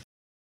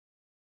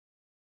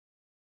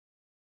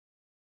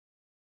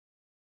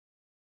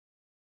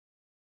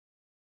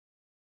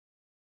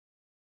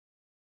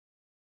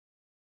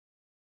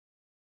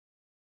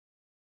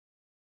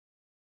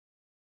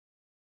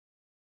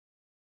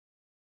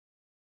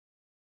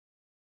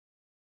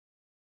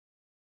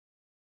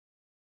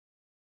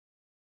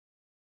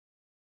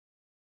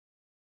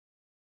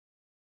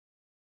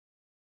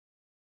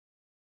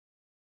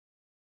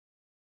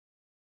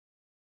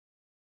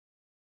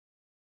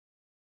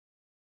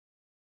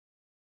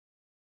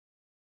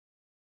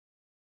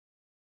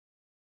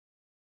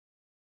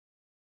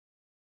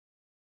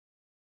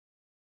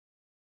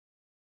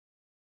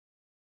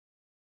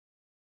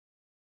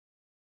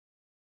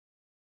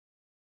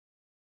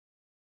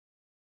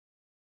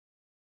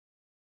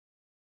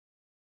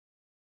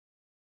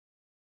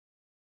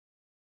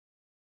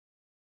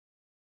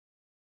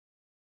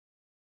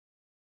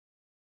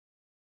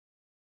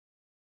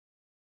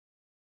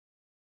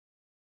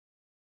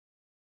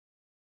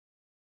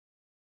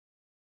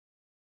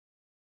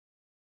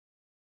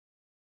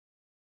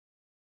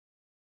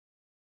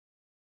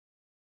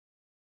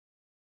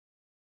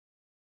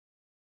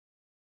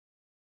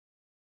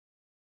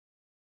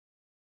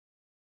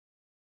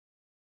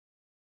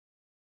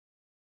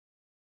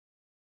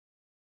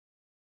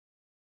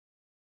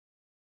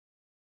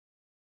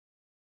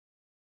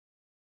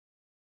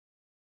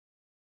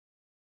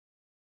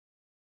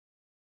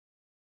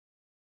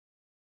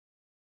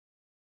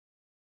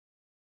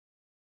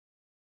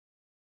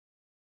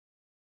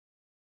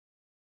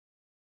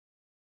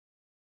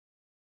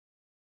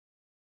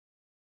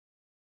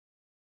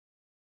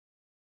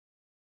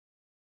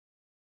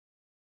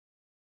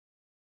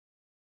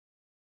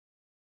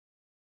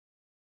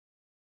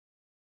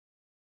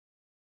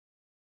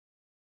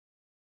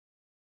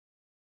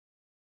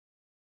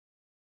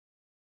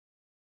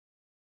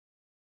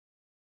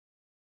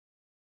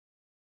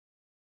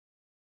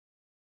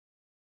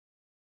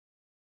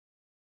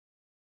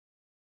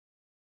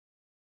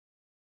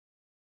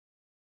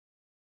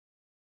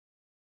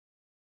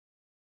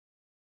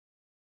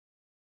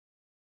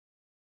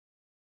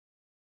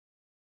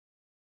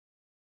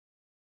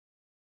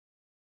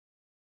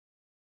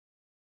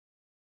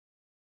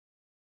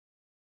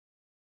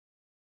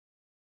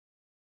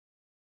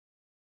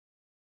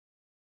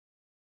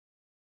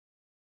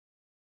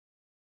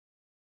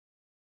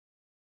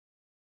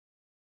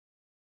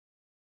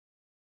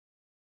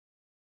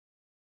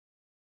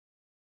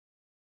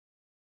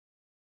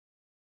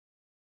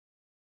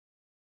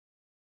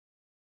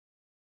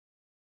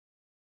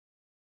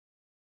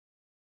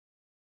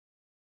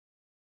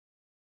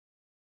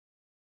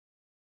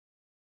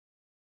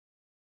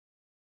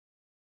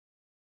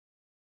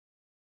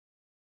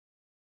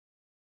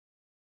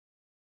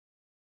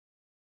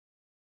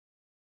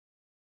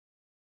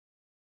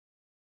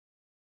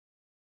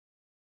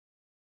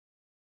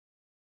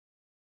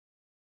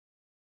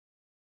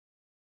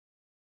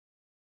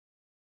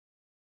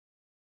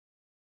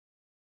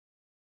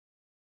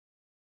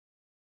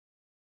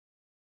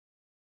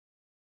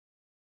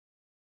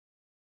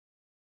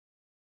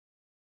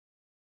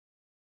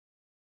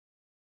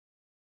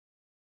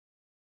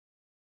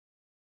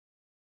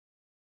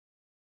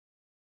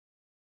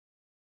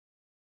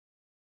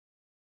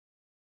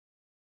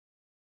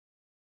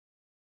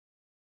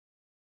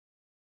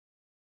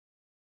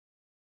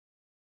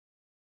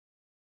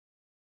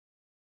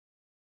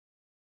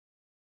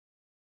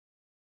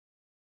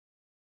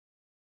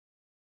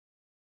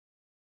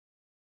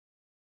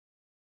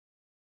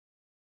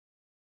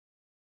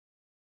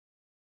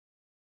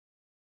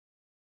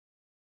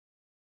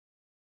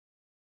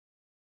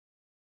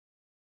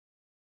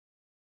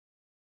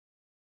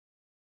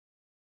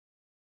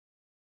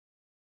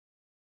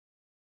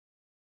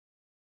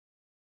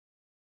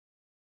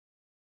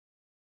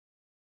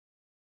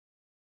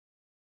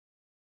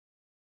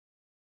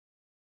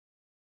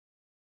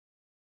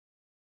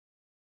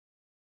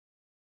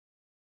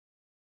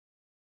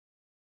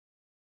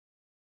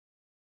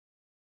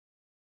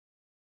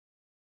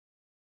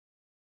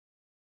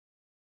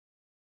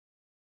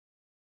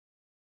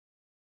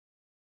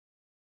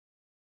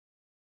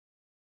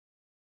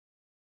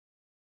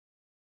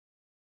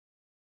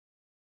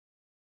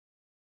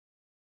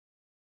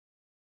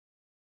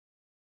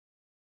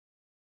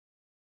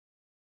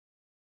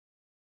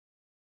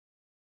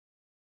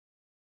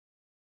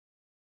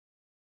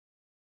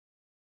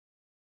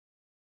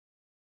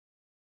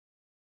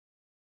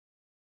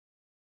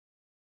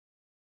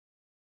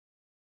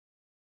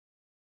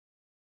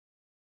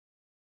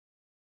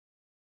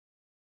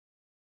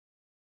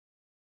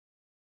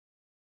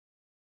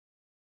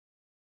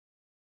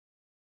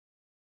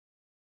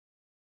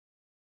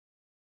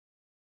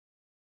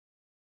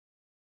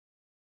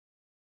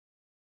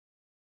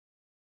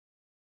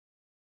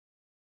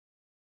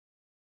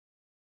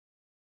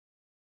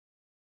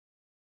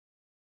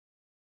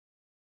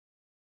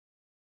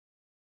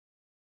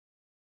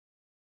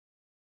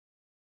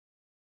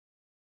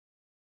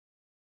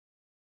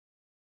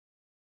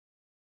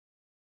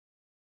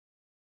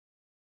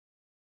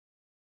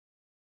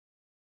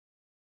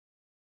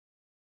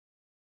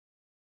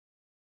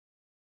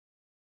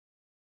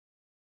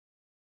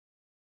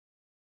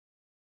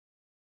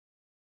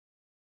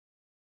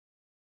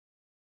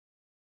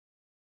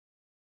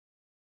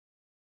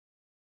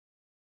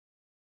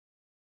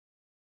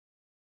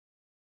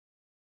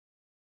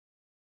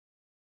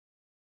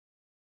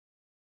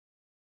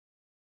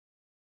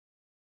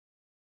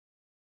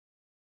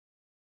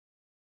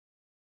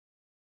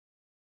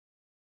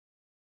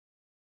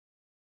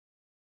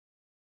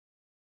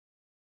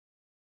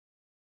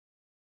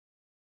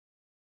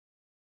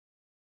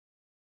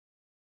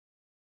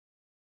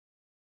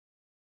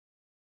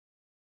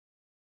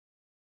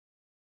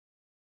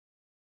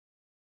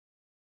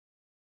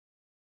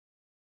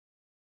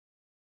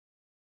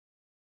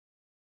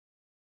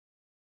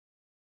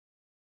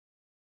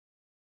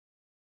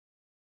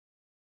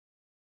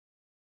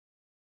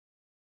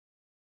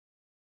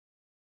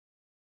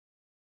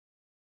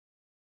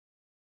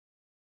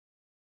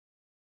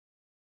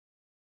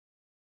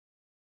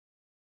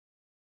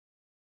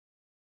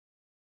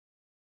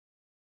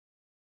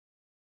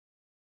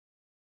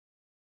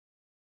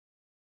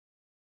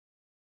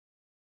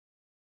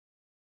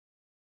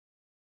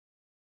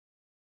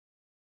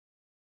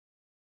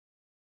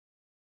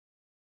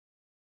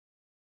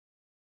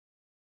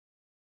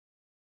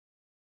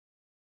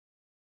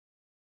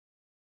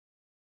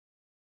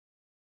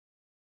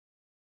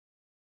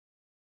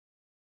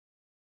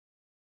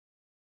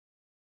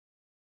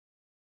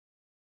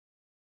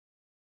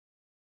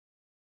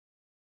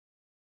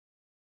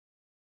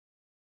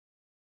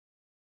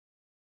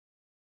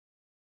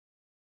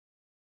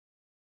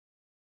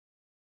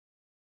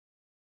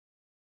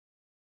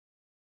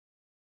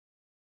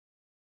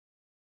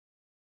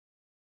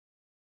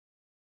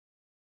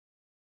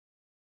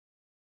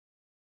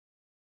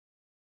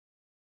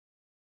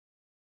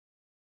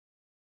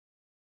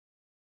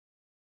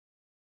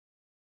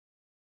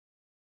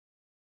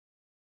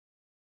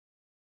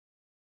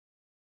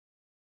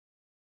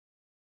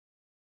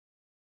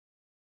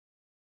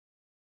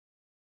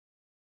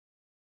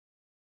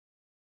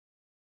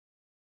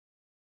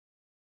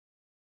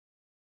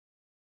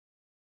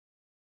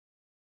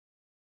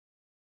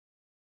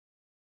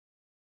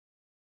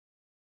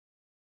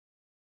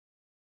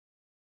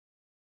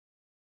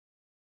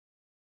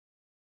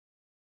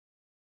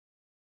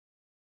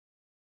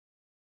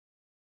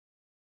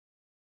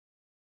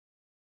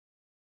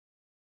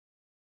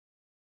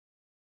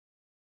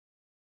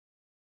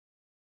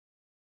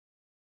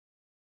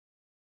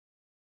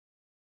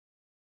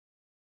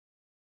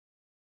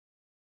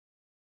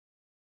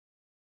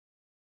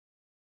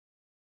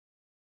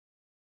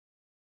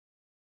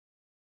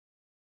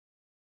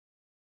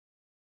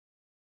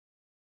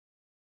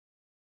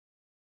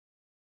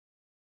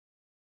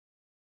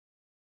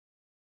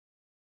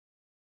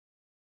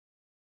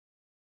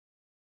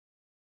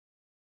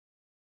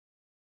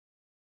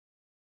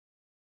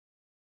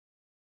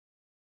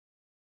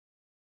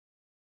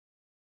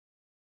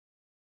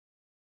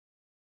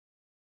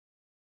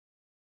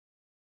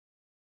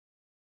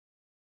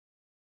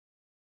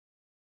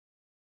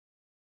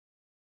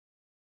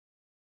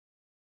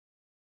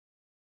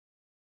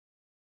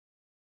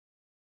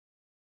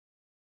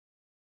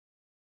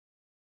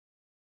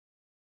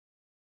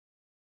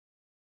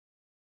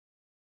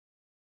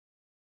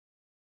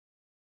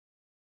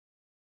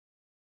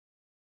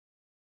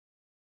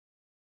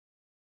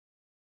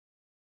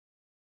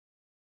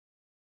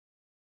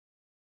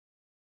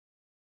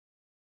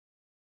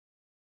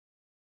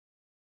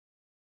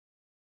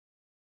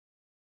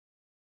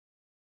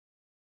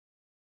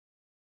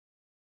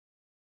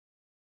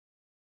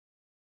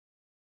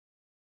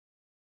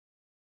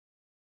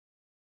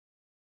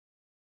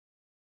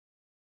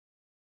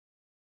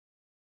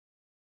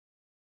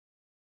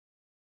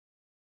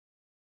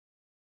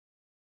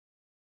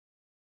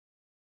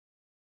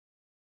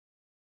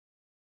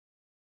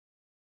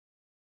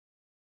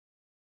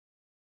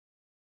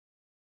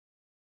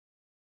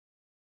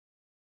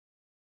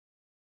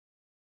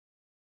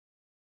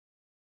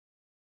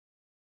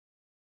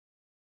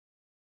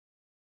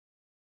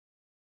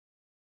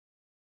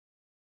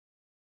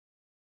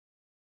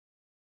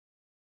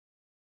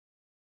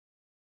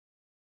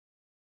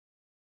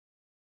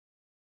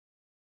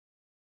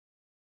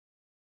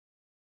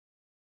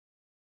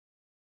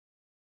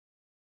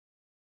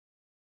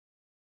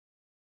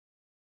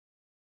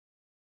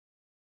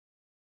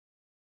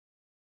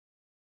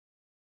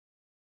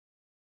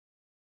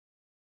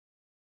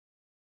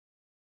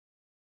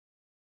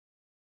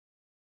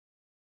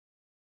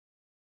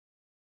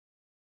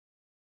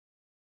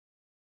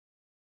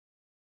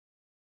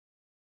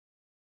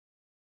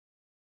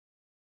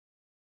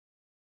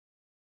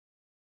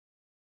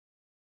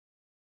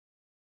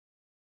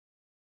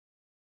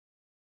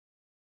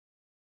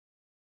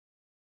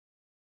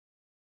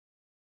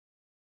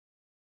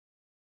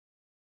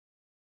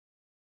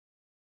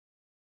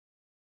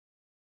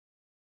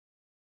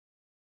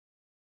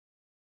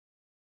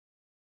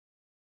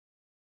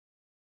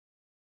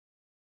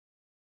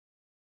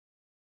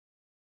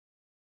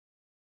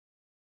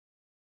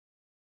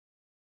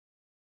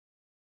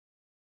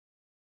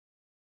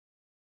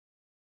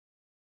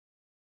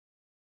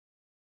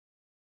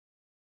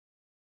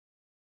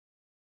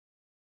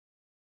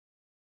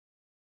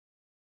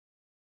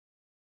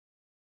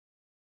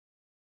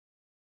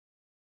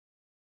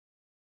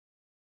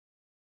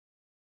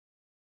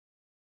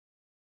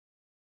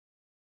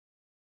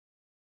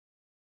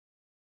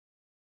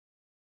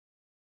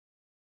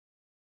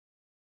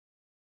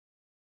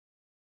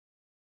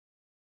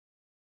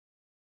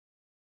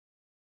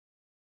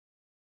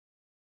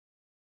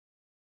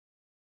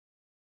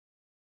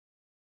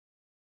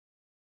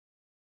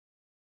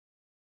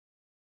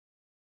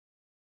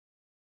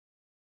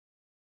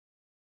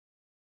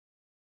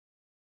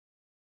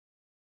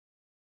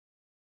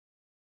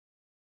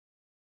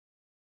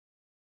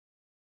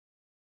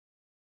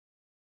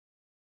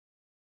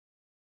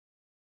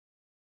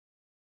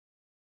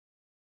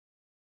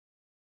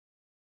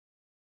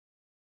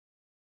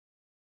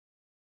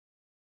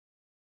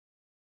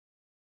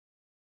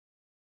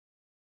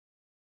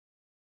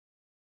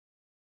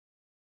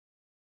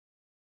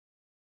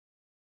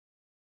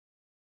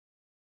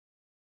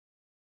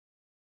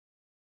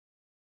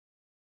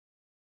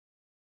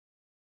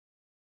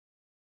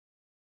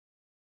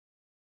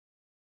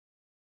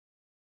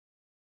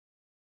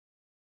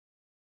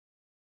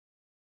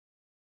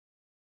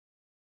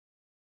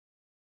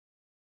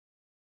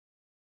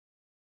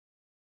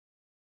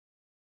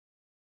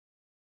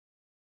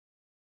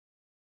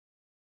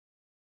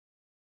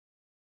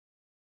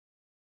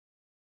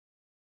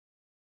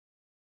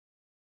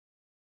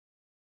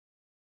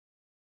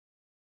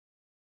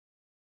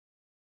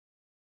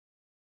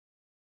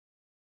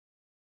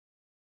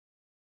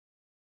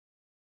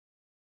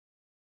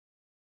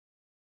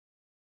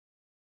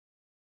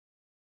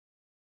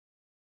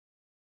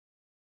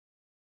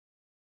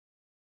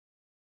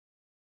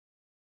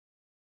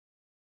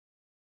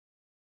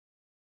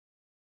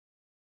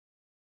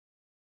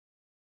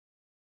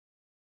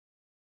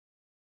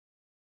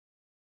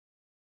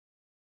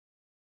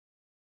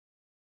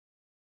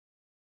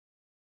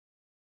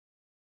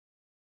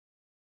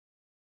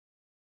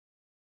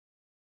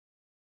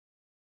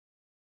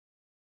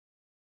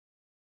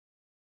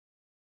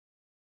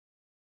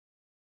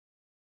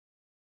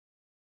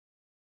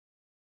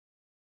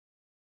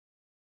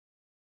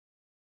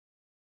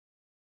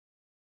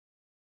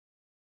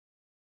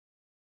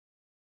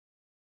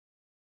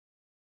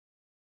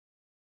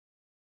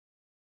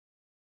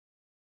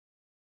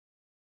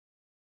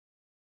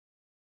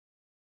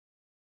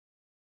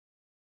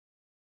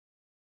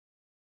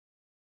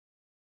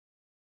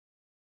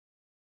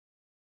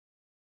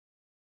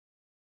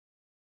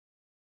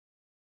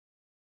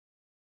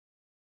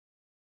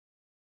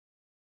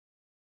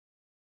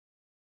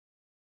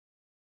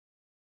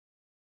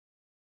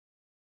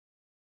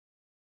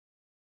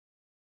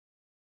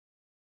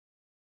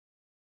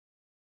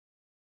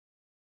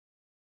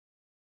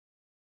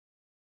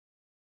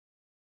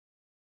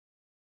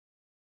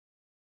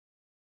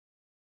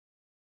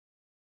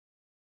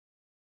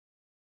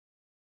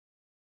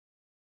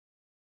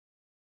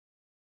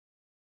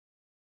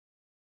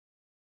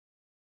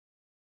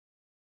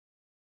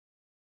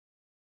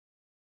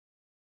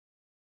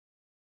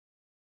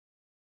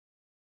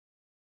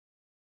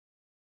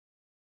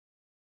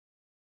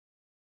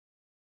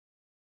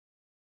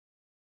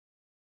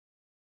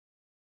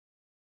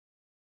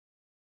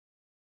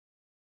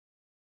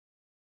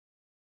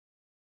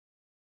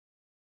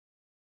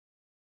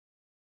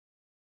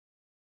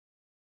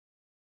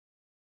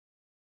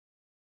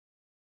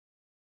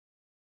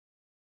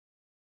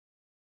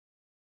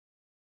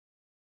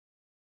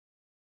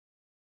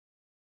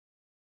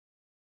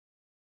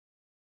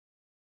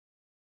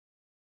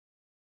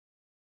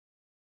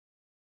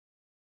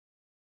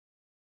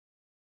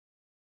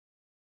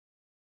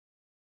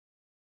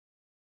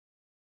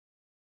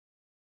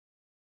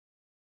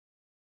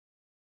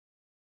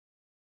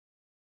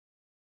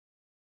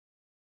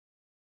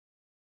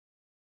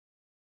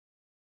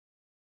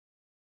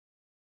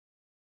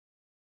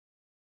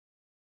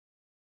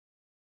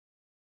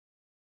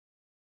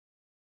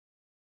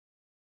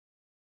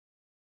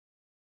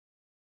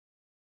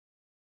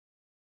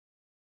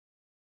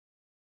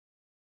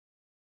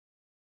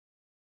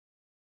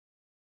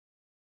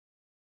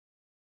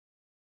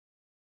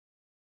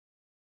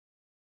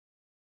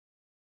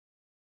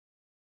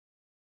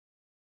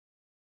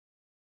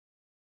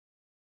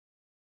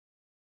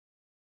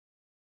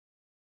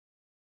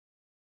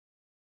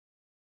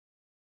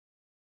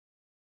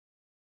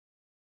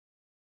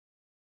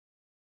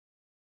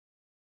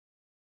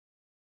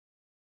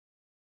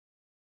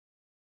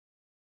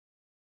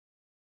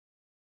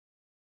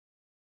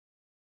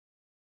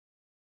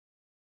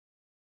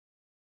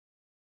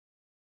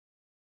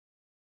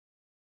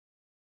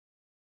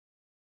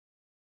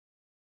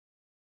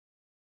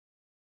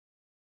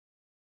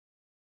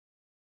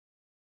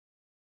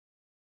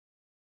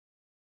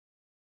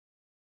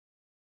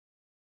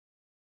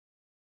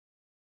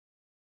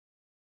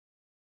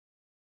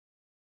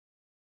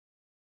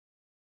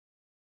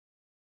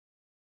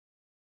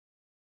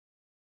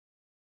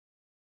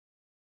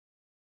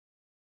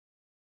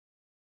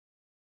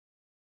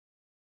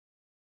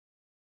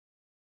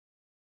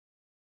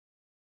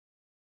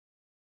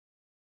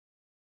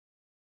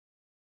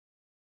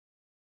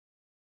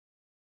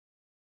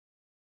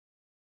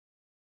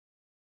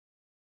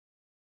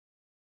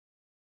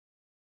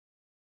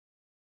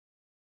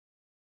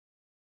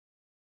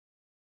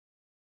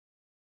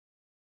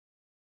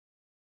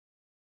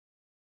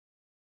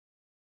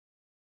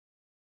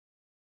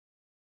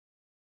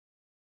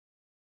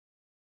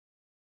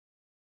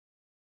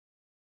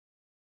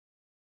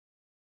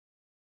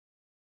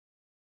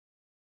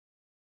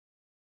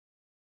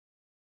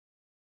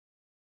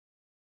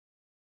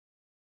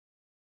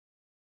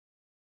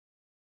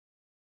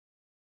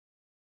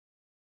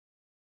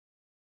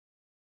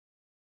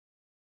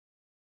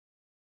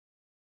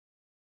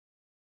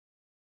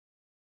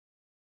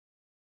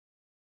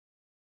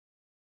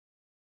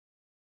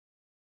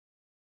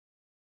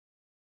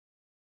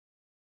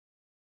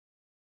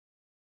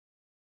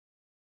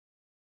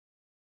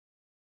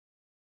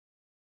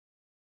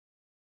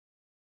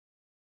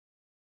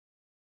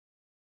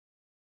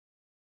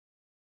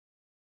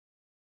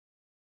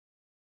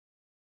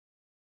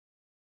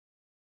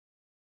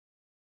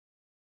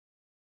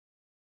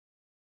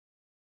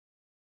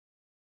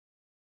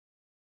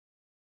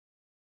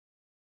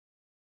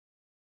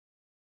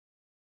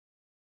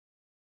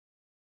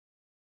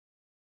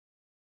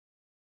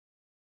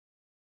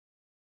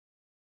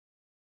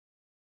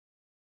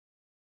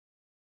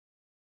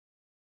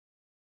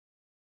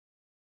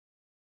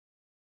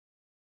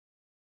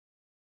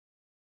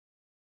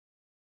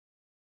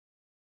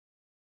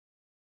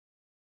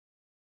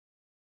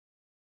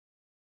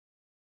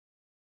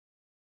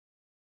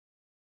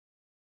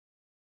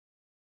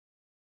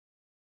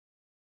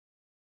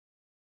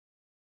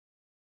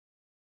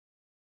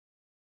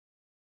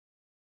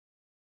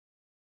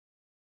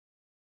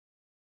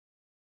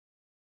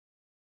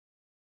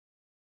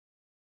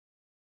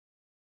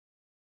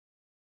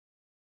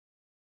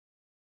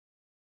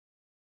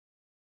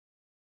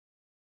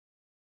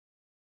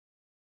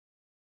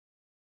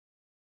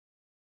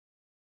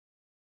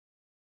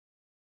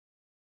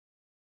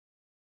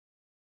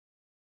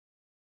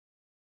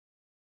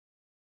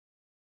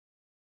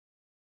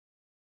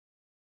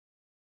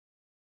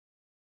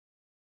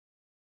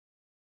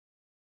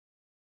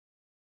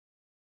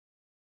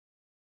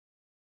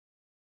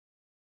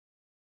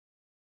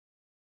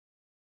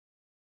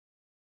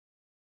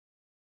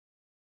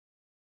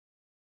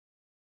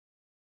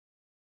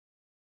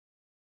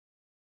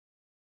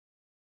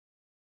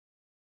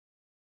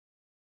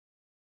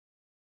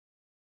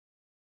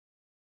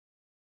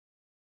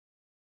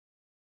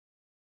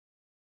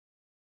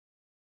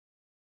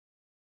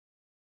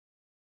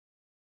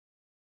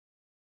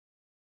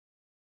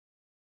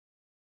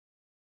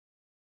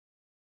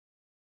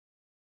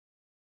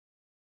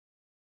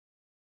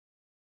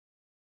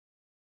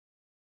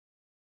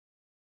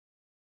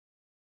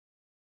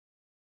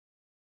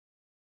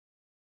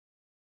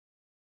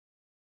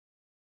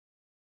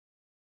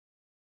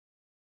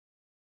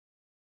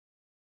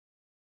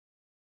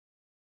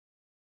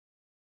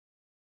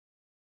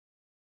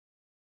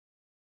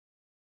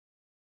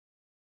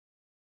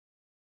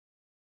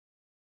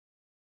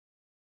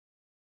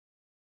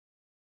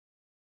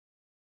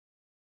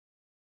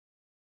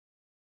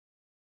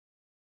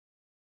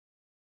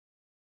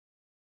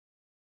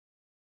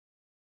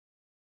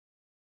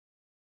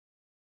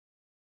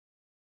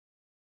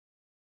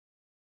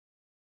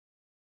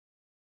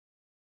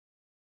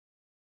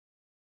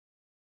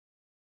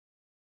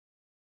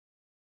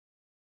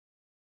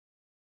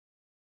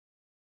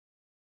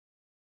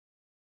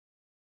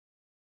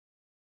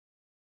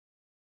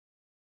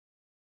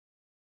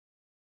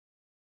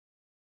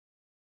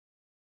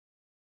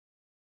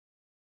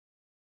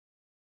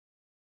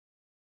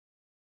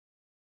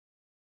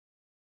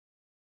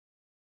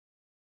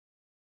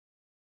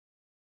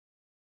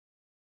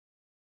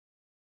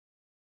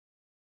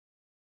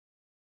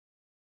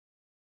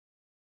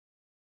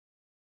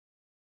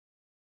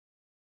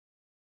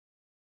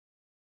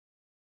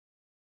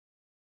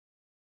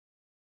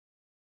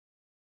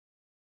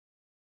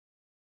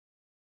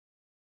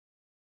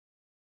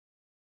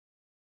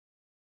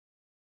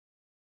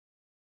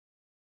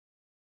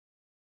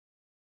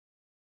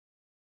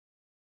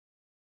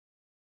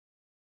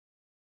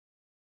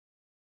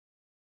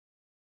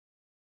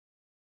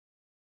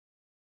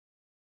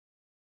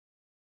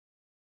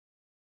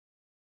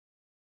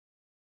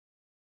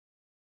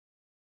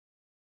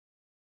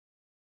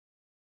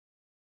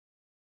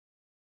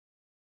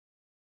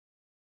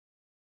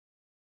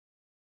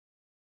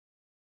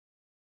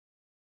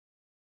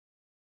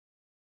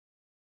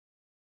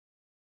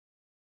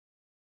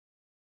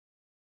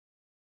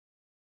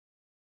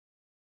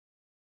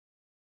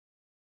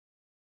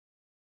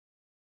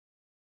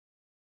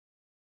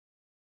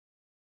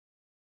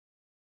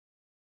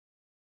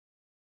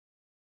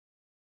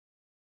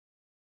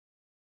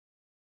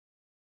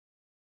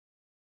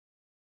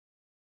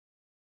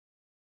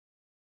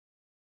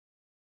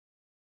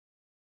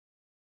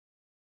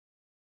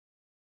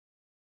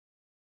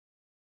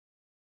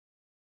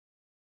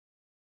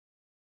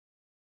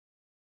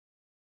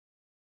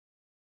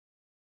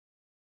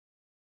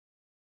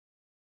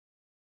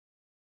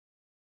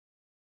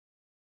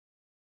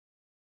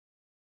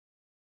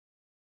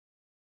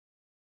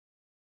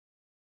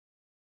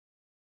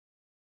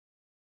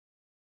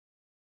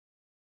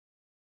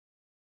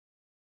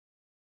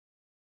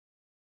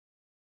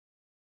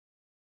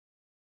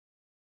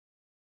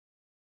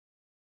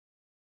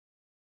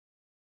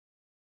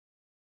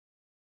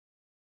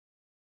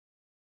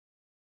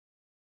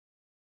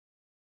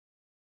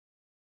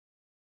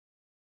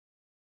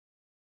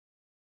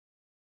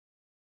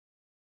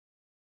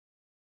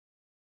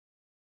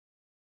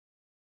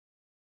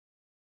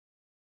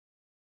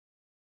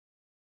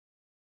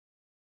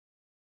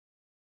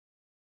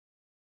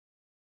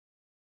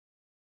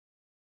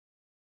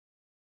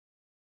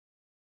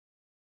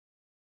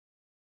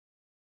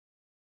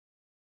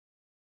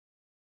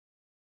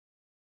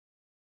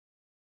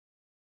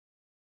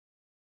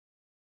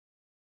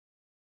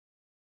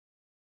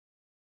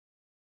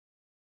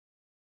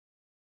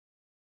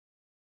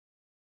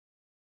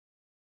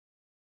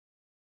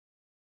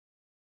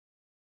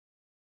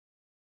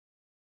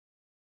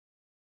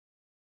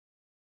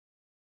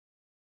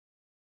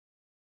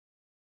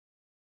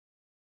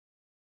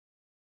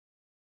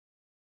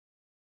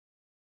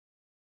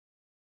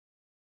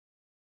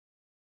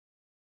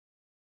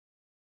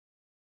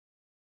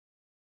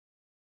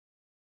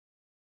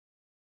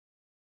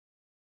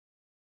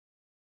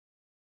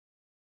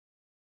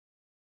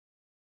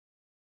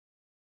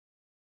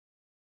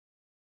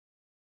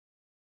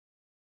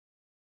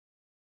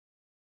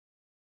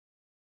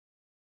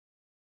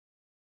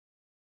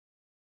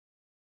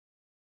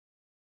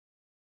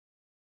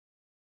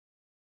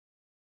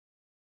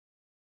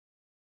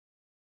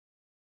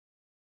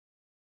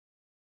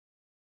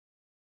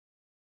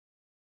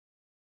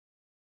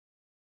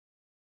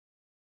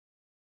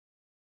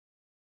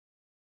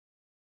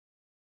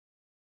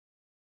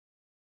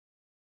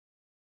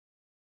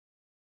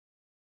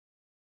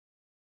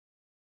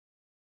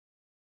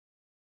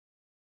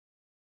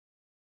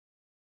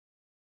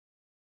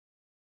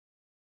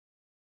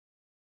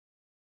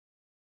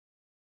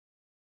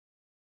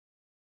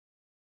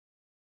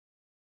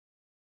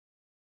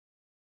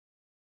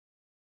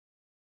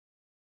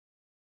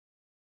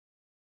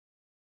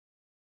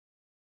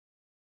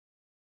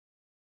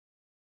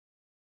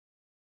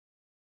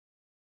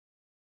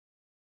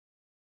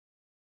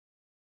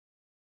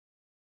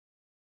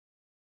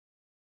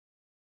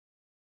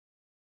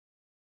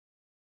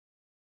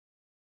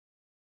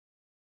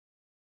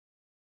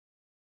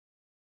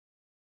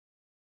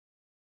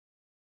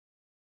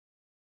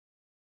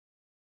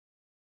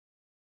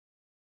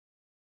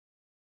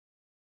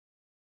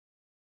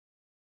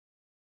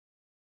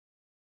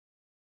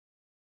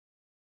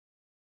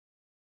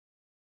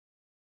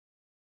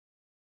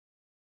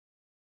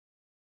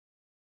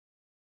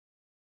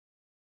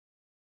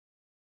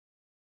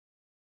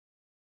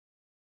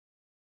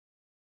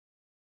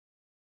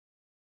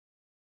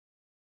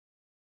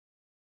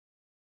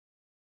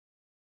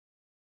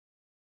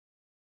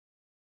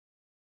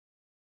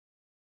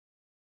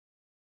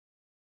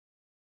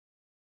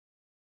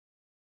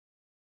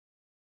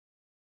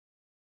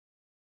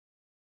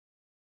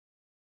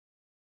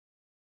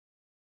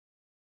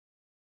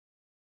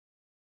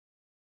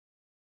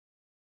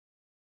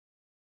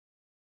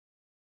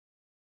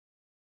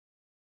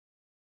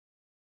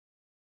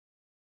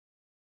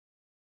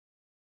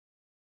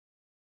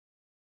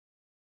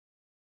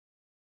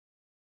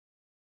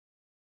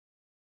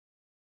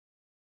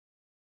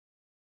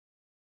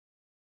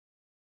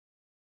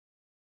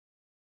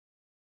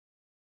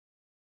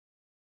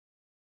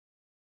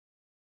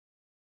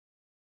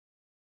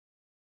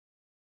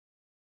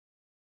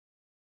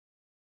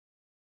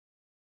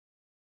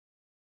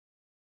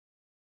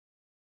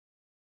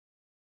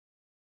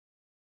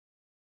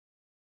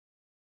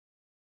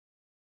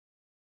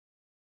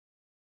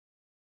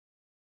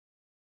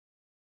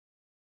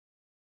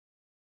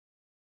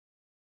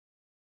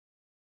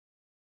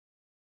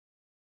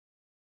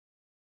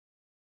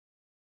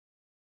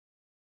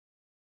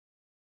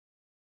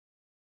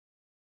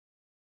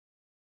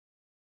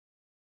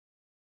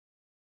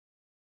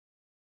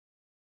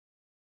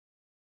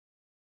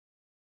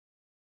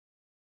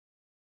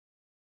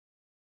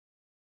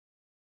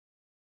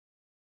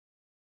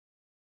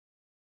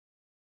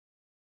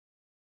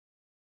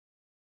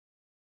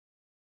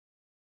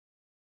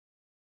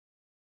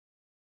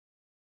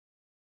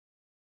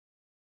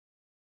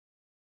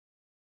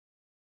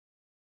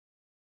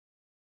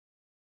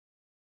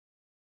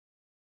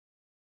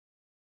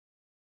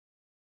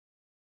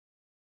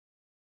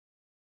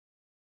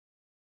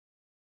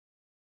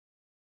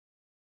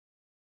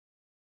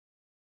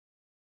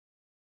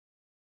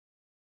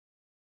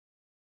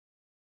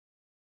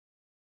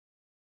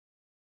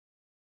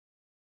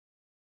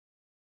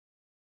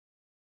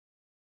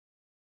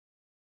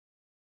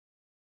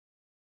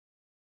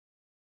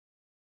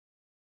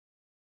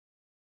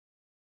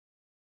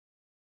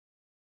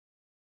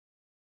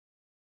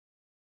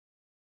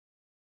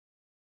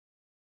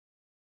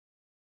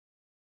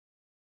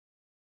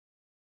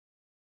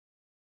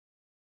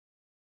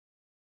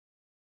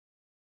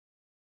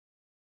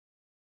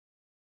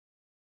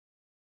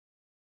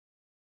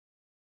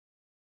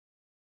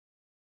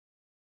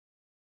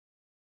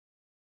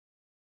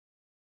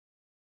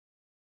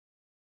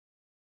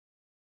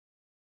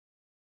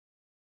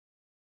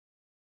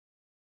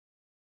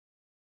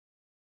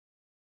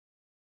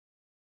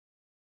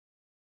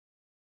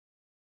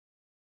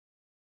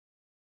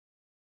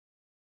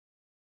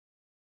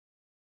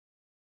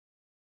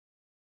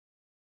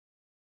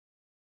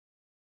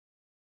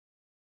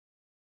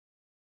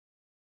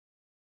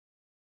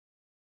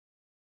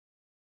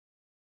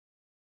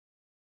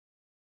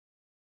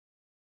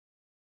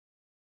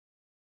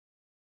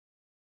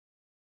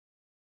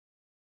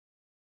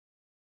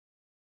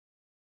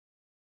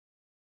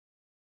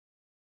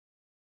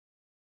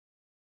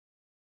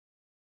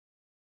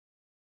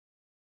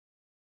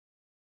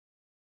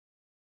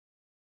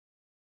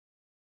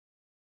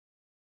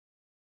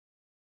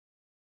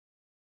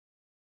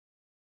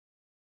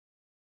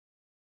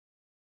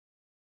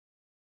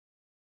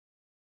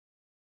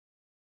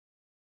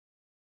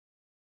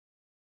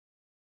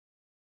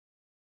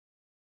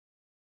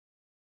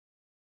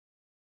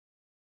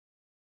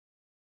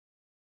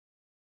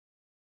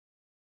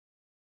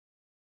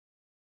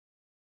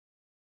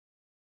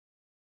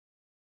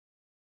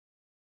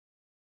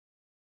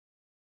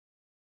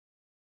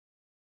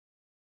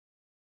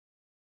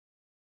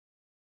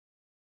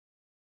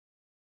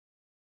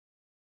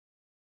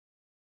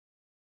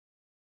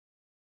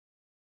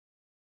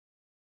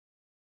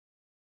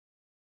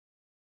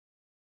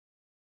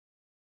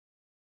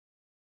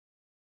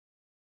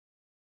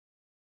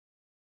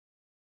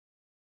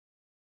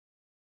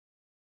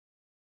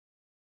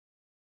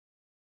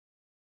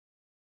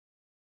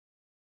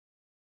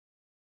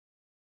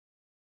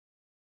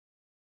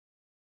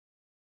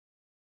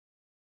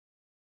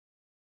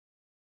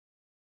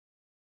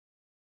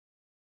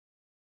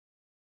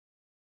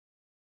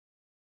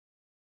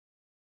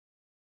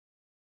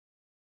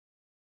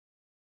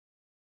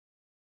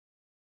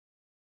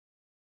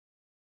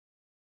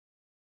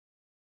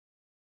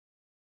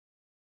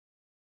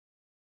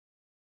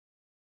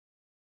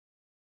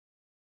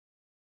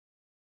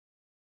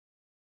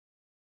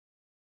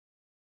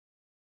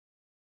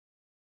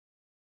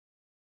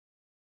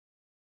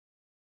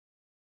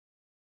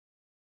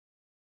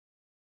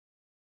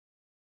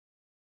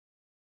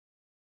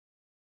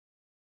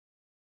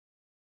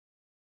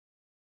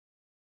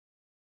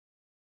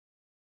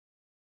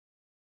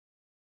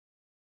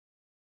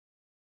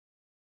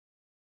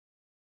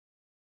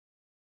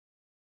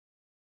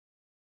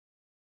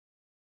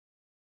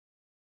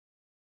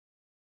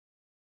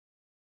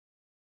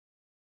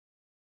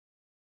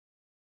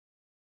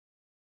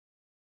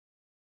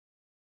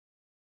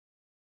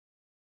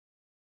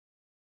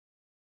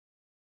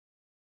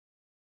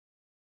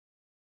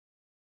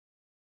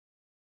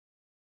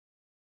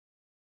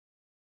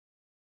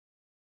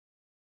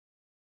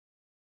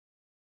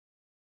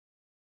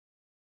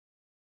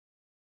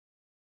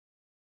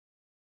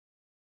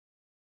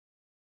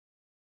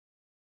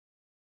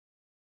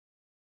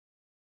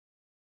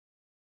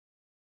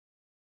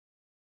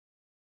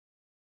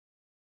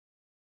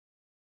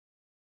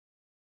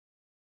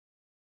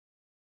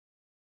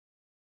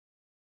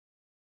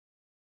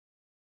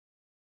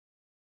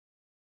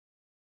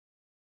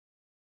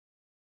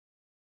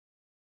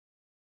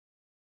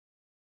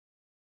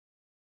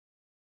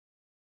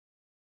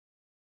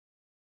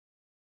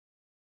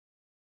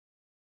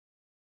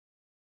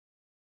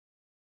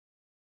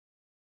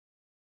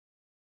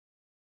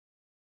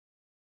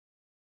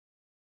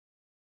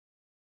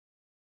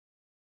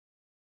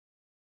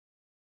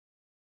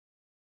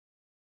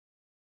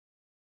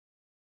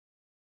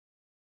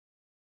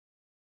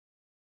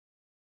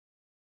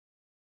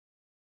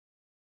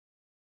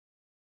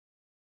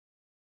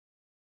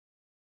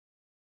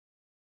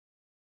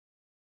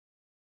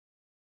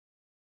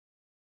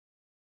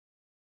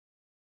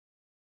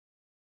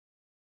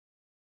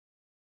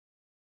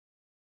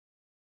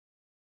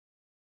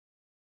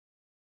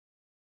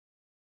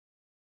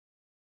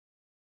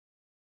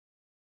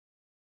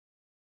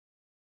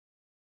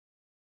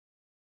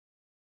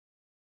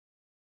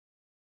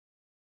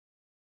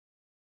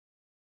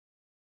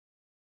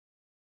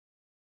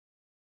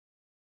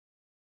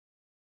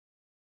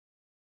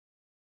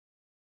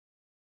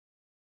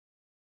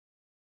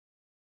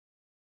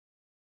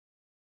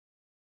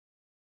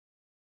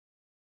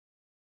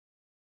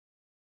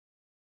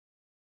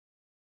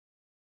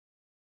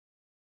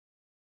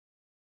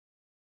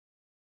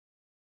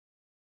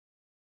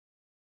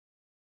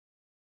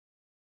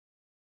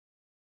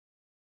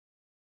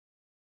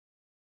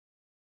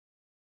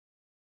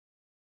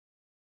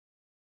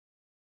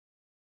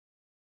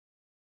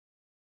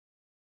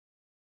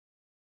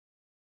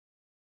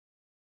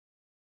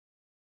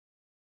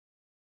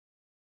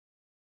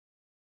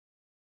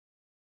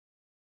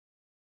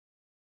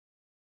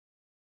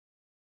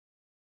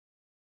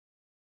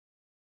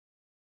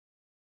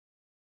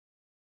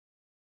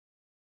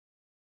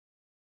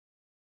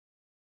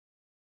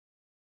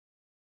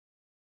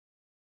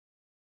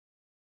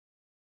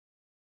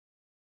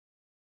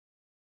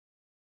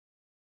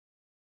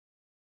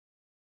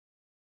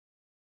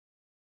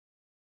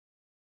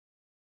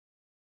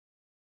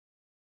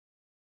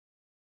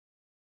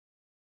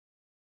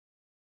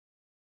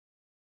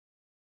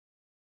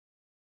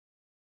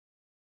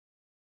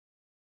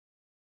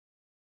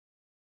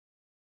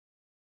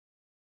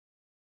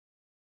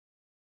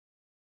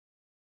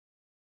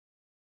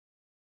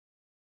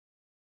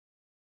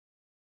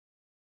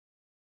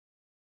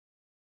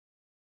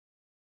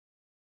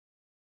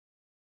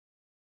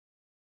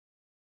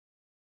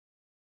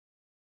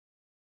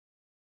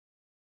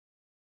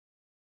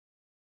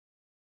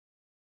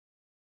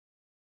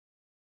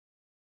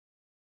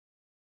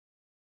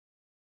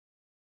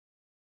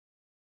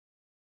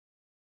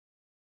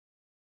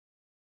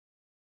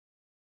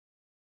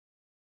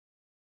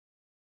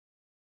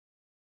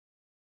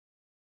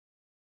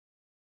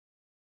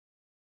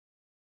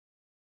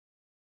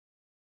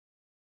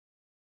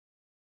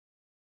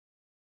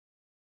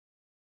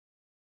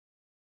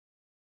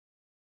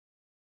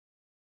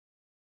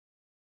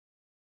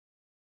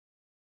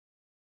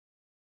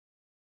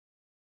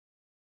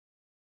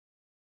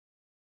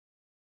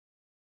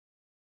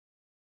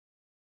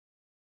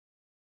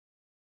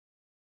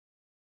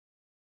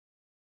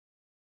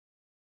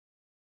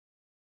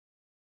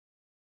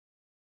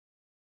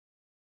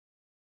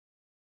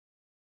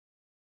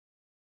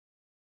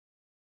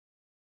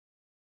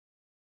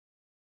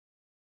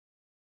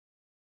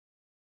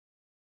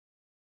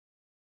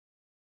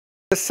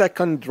 The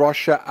second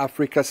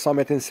Russia-Africa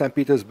summit in St.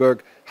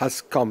 Petersburg has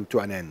come to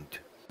an end.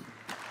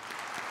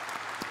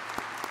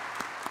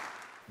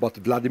 But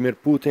Vladimir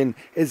Putin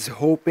is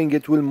hoping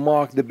it will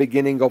mark the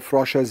beginning of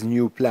Russia's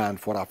new plan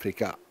for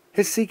Africa.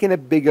 He's seeking a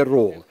bigger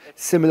role,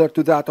 similar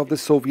to that of the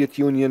Soviet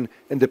Union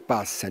in the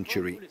past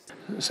century.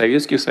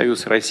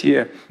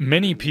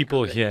 Many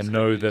people here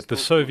know that the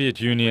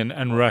Soviet Union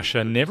and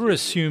Russia never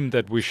assumed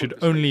that we should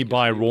only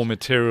buy raw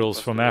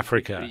materials from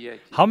Africa.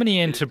 How many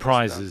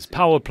enterprises,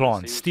 power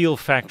plants, steel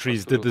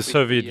factories did the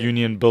Soviet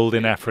Union build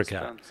in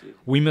Africa?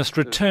 We must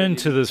return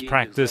to this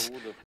practice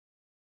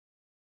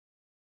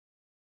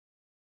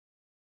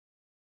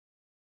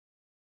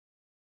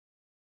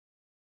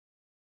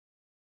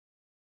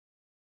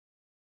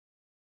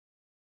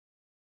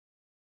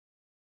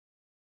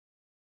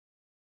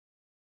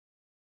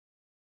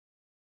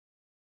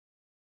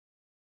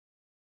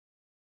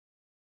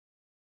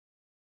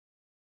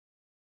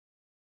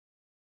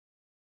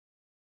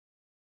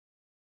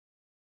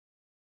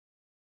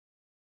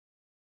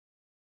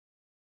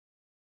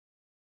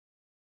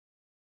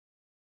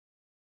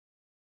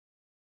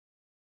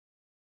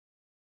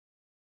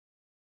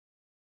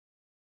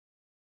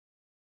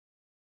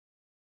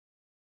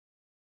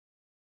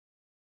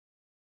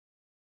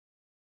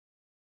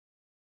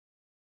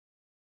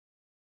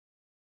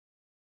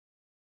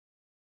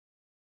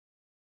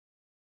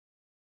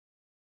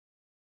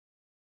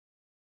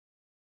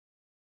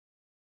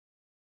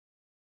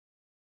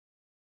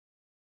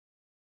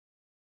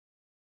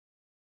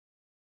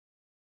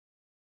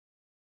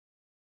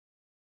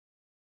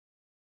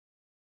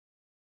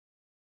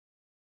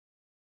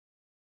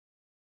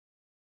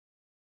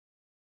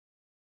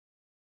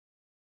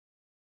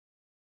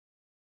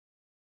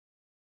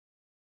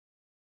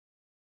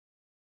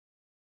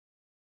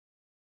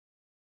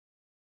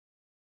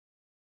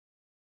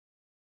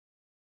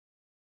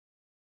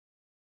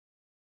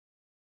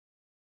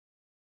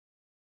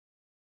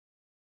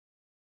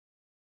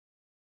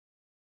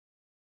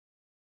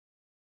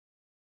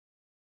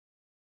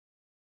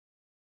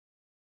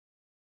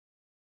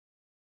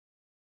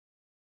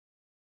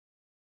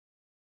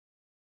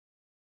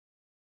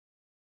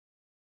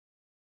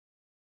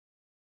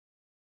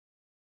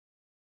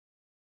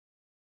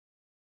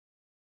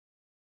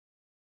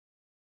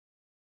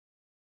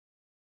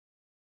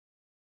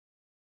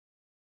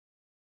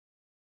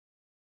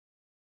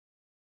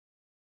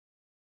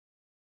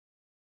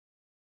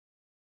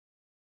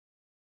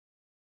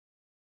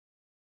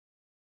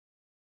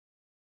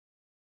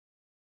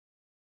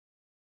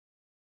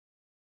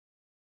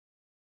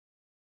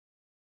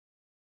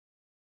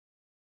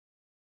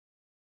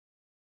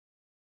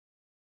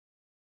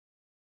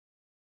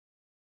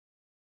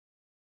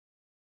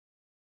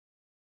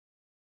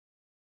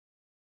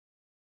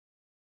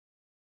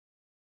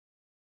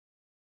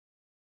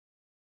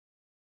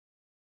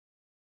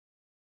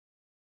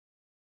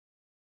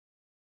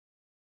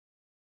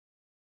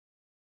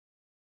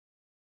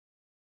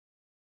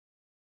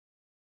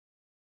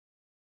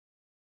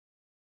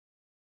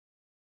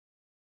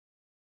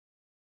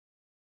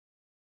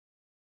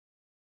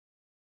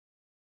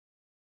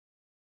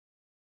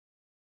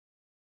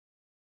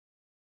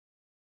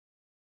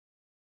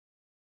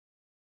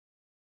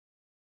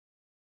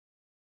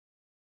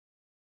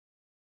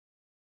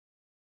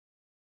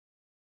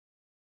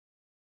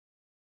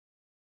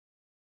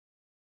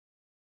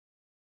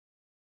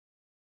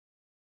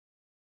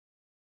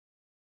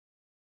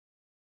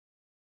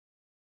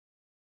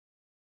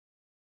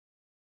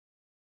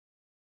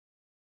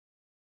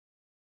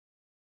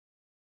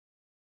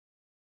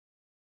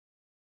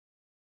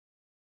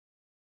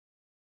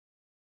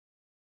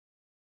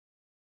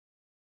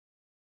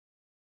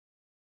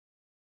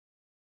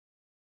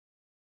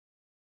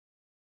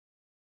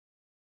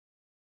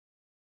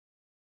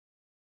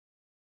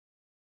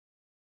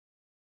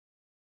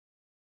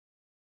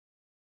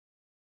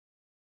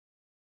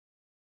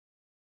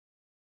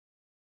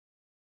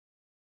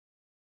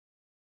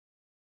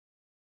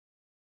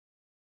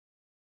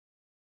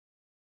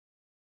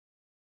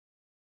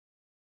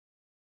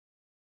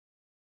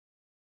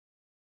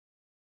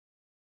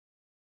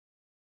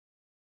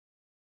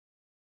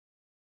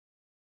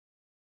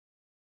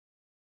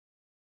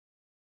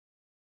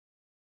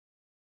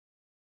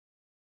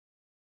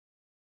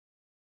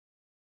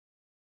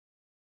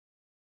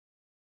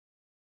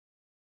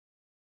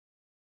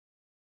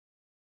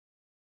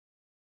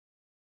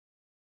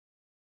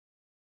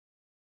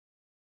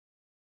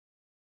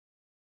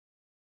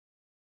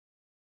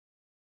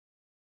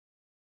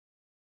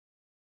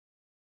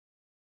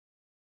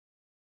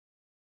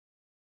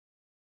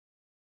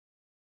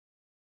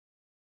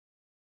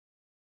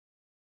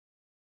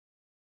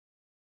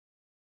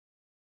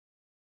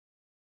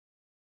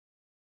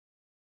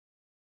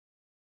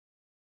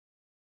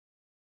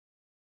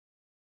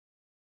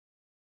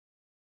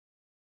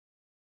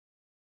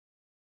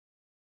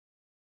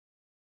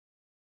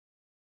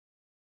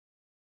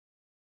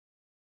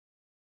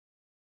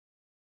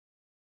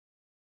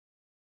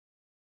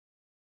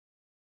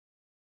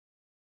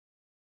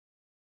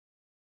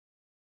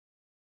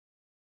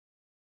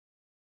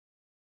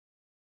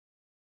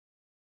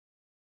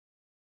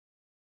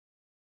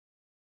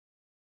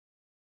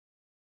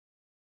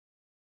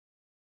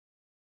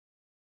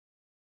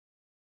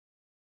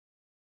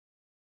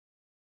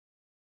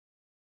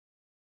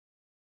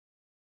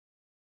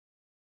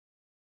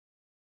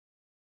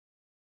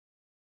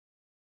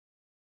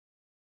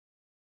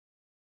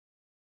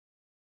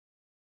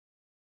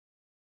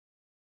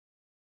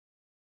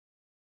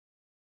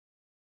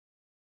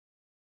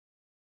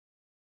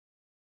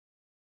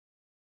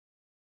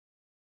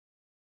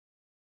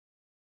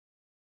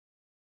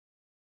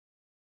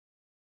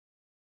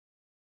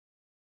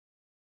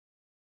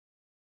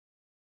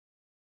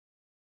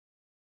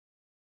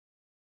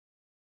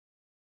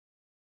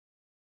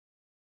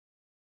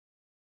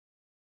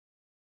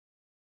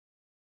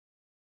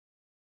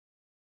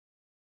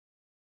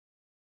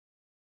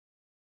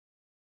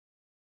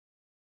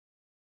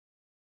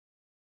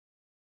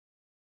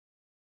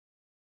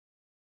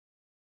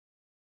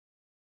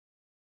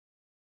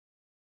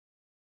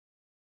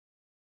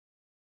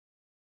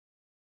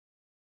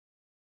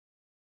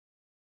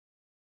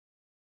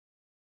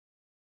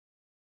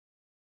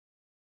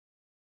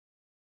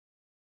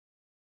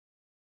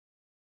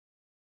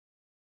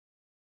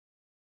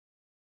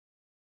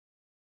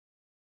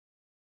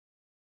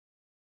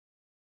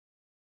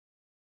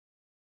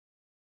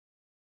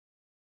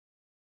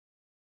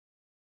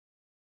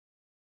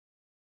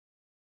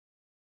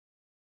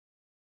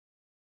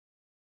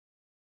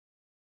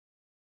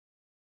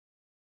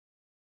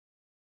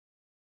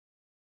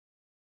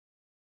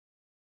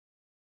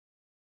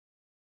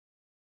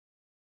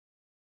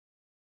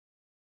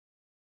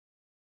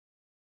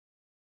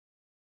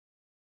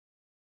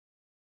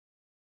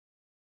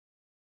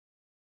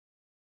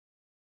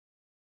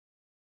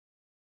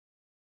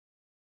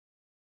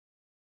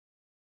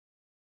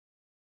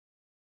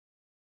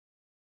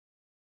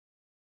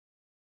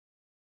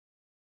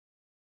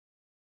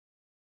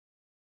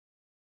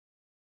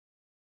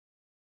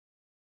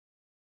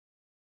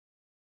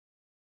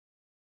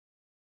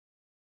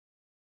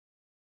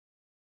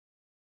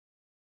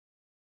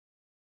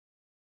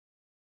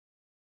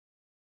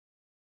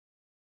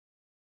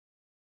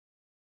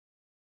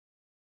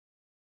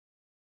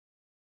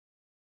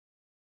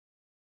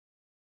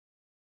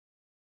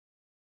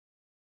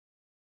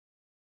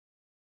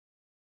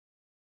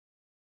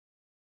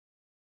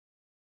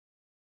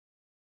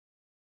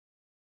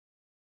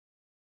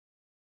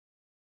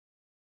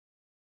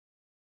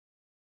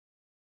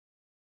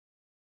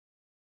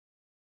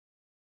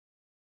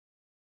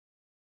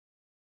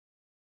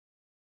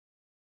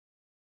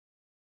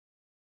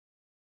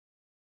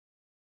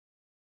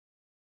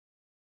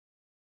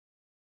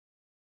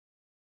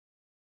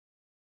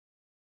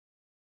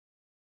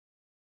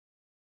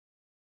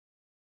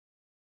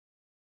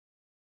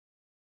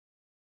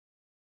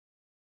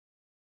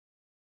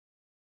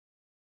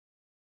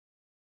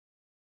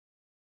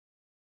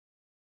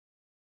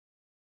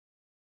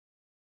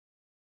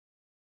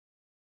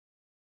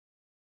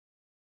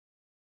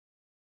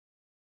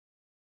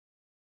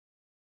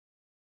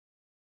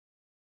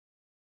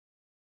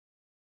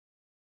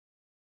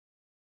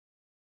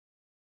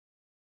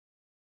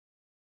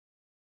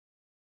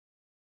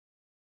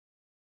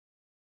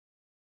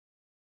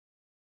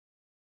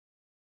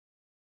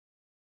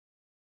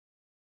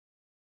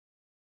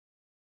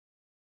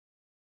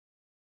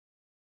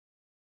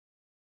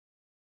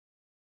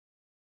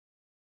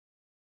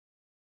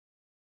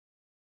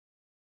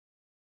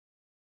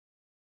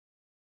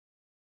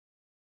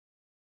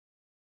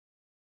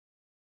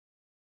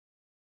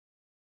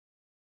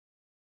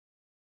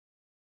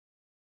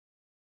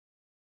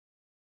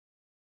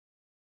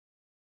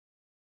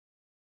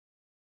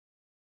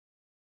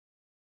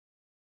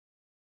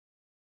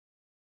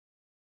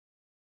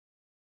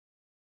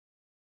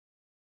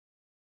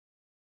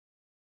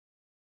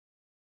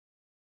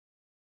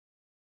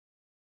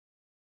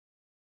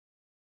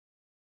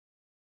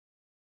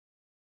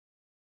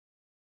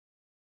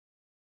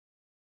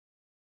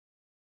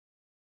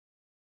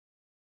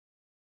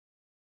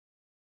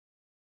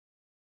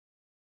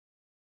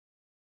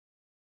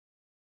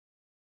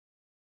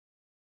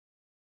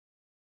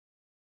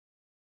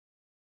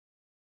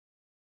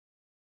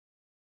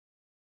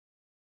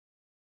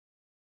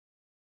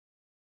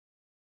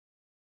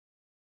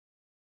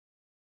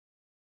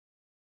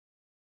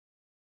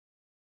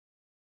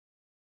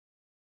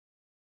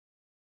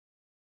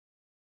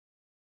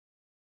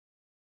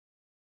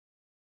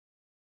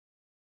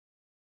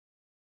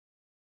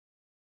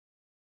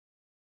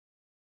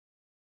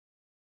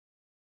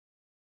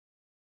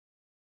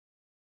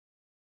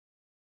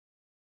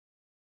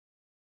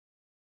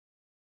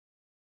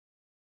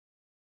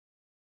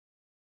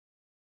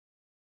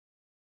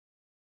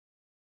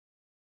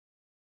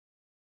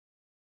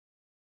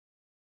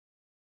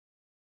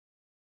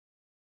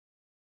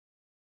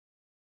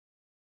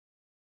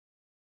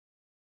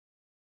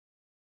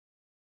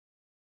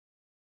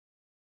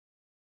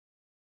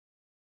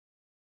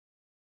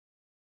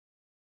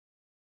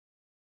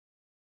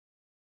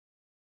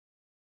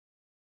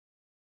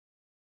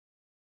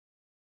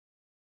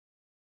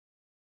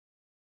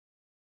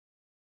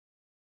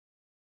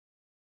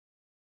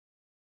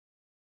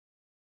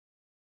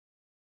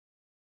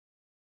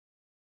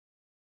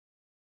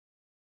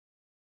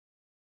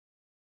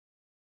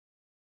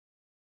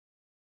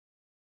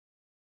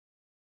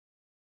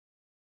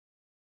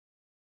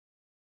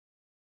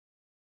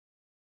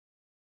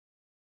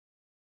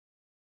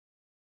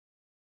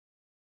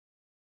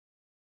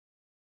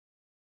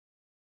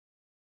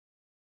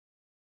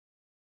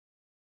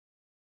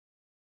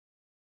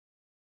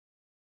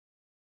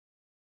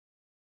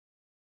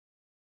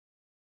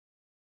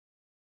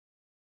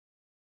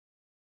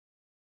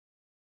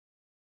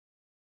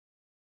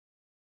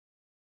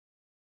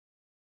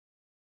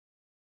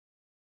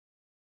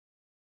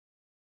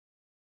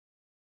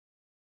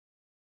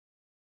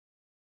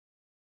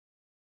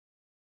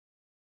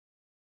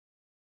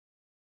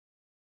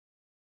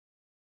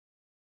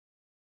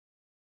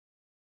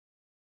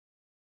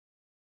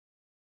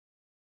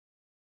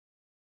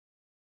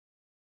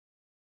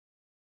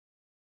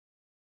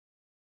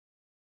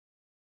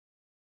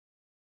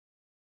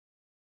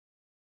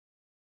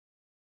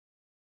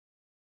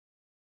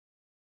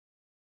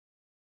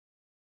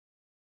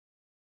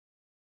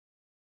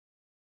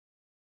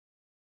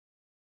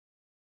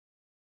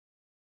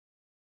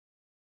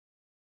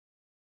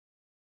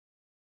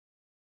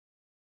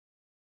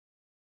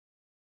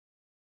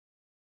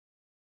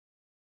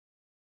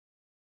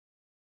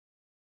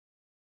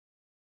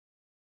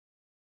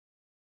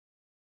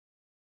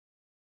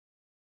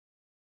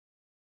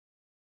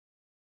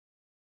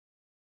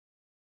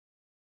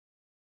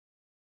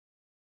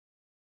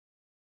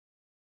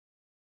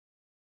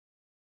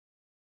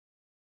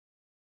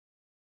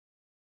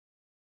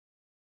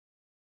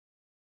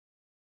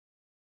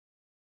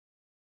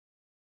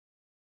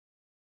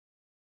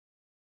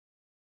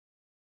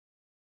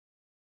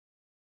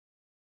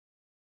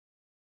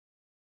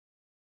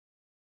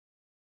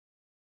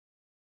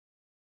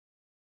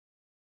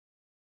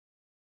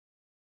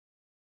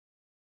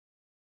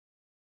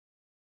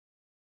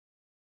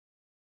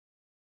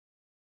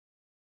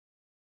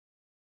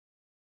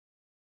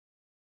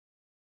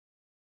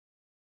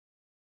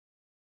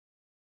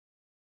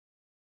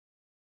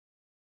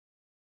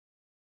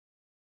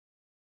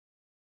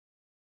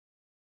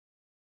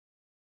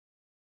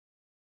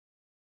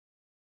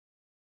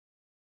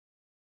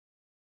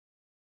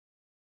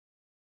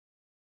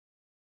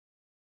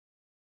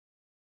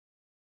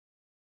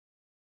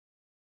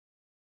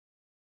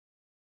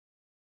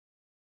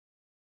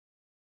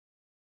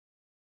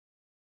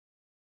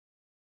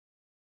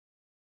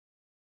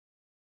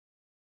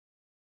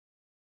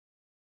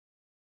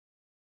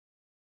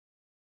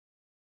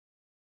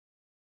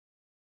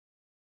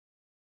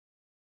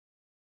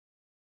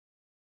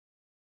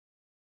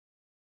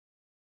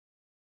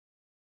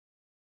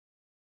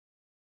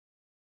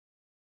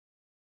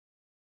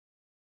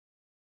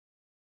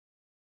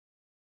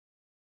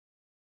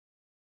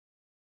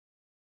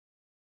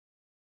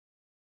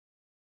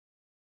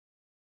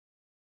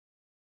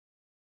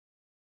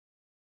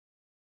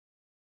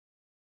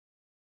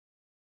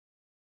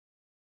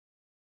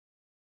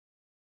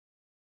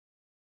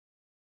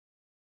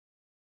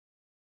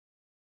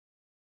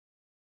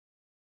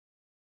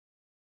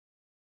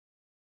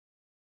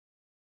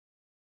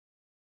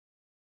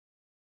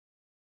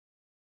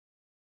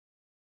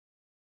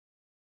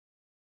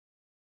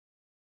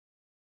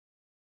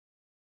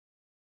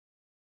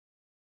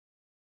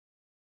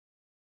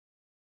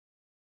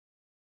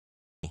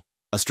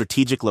a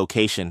strategic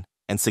location,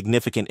 and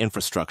significant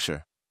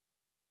infrastructure.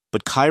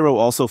 But Cairo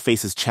also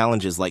faces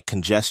challenges like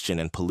congestion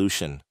and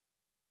pollution.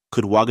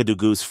 Could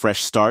Ouagadougou's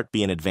fresh start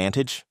be an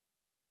advantage?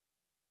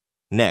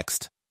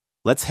 Next,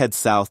 let's head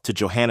south to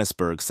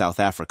Johannesburg, South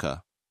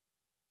Africa.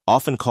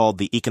 Often called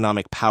the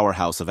economic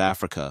powerhouse of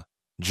Africa,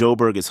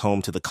 Joburg is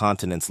home to the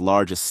continent's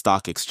largest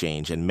stock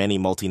exchange and many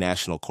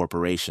multinational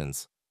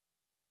corporations.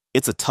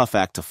 It's a tough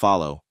act to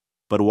follow,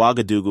 but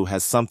Ouagadougou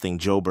has something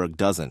Joburg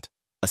doesn't,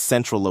 a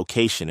central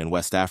location in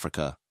West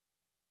Africa.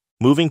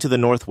 Moving to the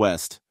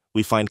northwest,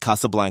 we find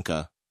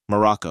Casablanca,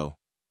 Morocco.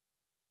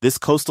 This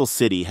coastal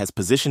city has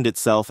positioned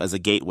itself as a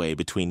gateway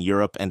between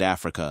Europe and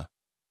Africa.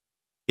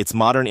 Its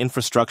modern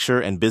infrastructure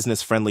and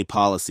business-friendly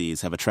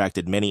policies have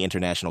attracted many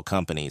international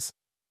companies.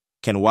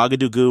 Can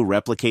Ouagadougou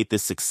replicate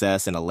this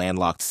success in a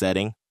landlocked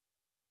setting?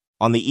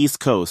 On the east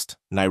coast,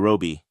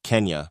 Nairobi,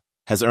 Kenya,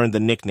 has earned the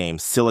nickname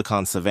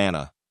Silicon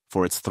Savannah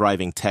for its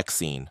thriving tech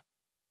scene.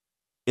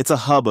 It's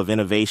a hub of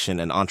innovation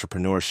and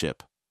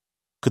entrepreneurship.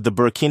 Could the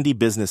Burkina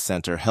Business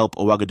Center help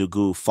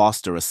Ouagadougou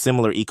foster a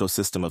similar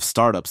ecosystem of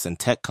startups and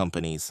tech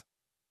companies?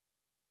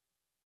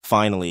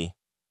 Finally,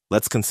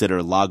 let's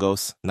consider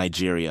Lagos,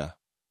 Nigeria.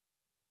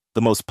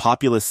 The most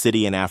populous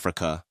city in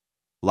Africa,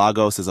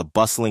 Lagos is a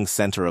bustling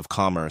center of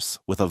commerce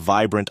with a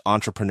vibrant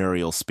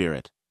entrepreneurial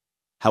spirit.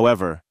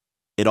 However,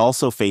 it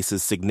also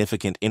faces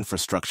significant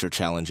infrastructure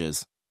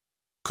challenges.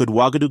 Could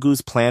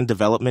Ouagadougou's planned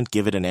development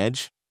give it an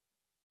edge?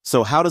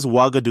 So how does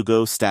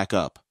Ouagadougou stack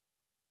up?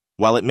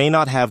 While it may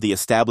not have the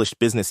established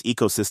business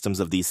ecosystems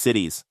of these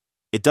cities,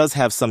 it does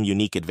have some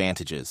unique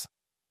advantages.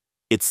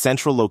 Its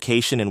central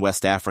location in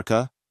West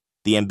Africa,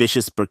 the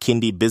ambitious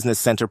Burkina Business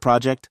Center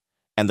project,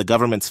 and the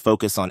government's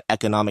focus on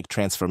economic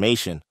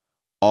transformation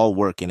all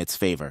work in its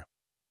favor.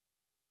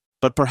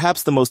 But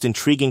perhaps the most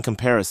intriguing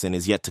comparison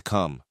is yet to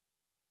come.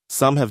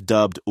 Some have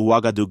dubbed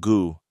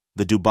Ouagadougou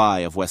the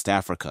Dubai of West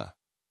Africa.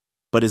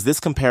 But is this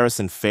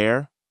comparison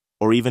fair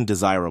or even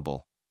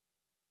desirable?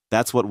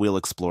 That's what we'll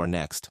explore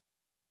next.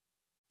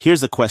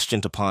 Here's a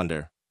question to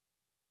ponder.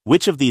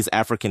 Which of these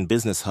African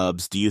business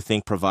hubs do you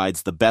think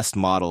provides the best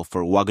model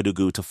for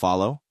Ouagadougou to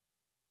follow?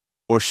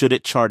 Or should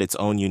it chart its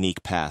own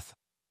unique path?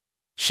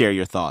 Share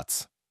your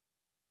thoughts.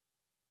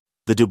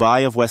 The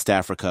Dubai of West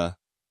Africa,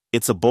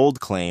 it's a bold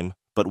claim,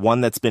 but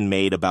one that's been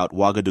made about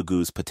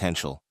Ouagadougou's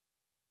potential.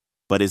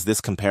 But is this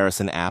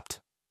comparison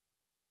apt?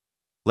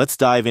 Let's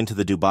dive into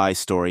the Dubai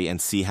story and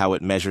see how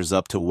it measures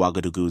up to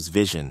Ouagadougou's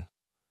vision.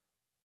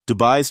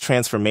 Dubai's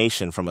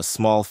transformation from a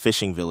small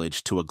fishing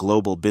village to a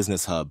global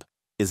business hub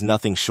is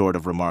nothing short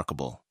of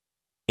remarkable.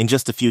 In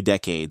just a few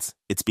decades,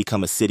 it's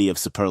become a city of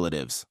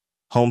superlatives,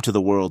 home to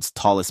the world's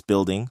tallest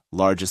building,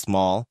 largest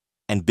mall,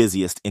 and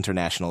busiest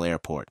international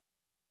airport.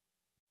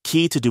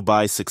 Key to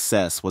Dubai's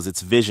success was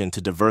its vision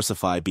to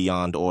diversify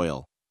beyond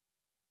oil.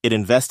 It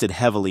invested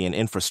heavily in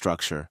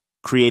infrastructure,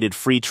 created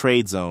free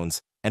trade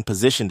zones, and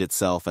positioned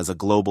itself as a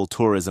global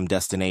tourism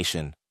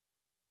destination.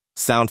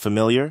 Sound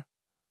familiar?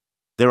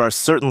 There are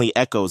certainly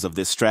echoes of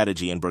this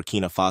strategy in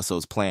Burkina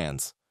Faso's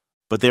plans,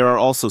 but there are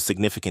also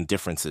significant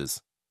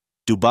differences.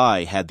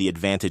 Dubai had the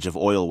advantage of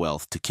oil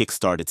wealth to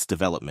kickstart its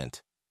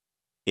development.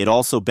 It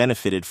also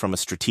benefited from a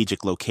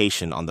strategic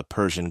location on the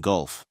Persian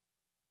Gulf.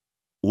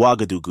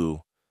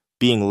 Ouagadougou,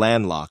 being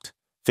landlocked,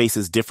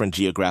 faces different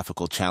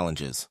geographical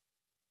challenges.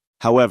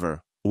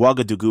 However,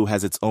 Ouagadougou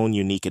has its own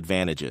unique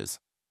advantages.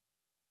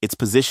 It's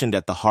positioned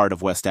at the heart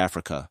of West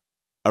Africa,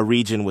 a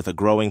region with a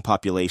growing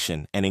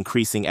population and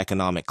increasing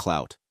economic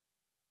clout.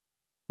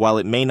 While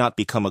it may not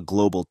become a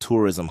global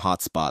tourism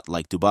hotspot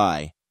like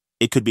Dubai,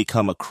 it could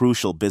become a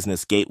crucial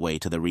business gateway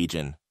to the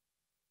region.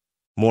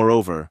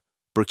 Moreover,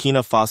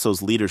 Burkina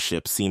Faso's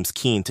leadership seems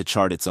keen to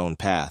chart its own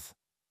path,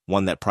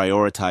 one that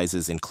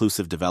prioritizes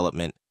inclusive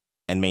development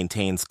and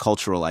maintains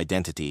cultural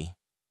identity.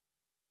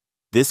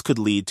 This could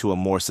lead to a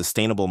more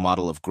sustainable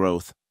model of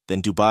growth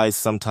than Dubai's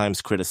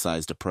sometimes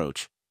criticized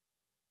approach.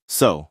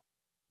 So,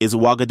 is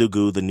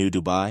Ouagadougou the new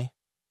Dubai?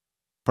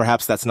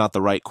 Perhaps that's not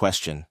the right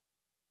question.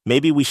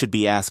 Maybe we should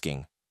be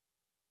asking,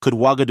 could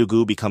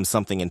Ouagadougou become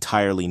something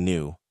entirely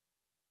new?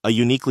 A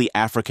uniquely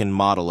African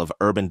model of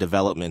urban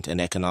development and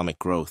economic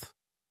growth?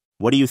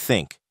 What do you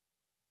think?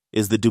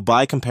 Is the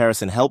Dubai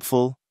comparison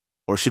helpful,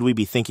 or should we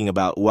be thinking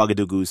about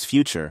Ouagadougou's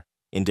future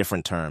in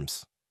different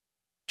terms?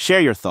 Share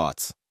your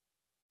thoughts.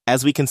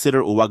 As we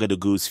consider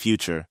Ouagadougou's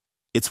future,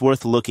 it's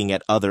worth looking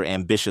at other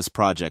ambitious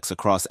projects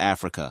across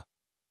Africa.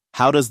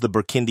 How does the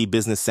Burkina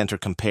Business Center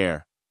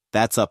compare?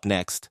 That's up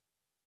next.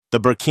 The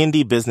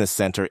Burkina Business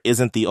Center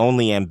isn't the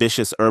only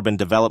ambitious urban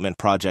development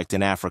project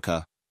in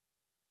Africa.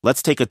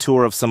 Let's take a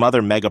tour of some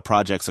other mega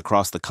projects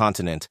across the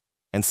continent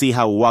and see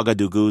how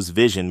Ouagadougou's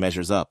vision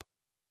measures up.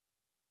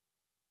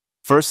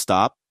 First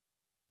stop,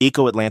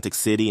 Eco-Atlantic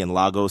City in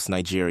Lagos,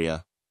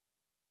 Nigeria.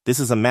 This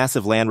is a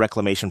massive land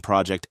reclamation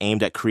project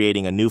aimed at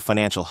creating a new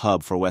financial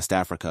hub for West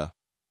Africa.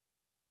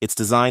 It's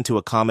designed to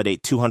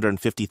accommodate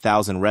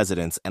 250,000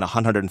 residents and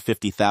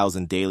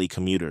 150,000 daily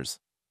commuters.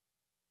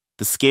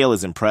 The scale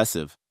is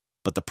impressive,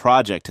 but the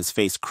project has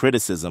faced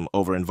criticism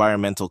over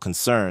environmental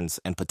concerns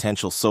and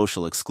potential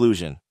social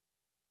exclusion.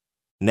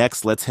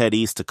 Next, let's head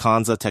east to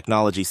Konza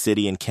Technology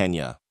City in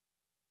Kenya.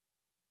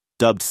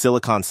 Dubbed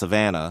Silicon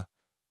Savannah,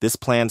 this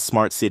planned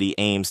smart city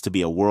aims to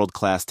be a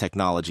world-class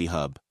technology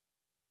hub.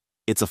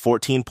 It's a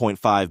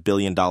 $14.5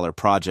 billion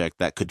project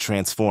that could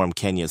transform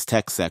Kenya's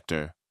tech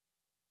sector.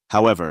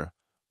 However,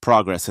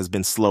 progress has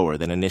been slower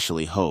than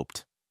initially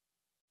hoped.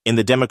 In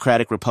the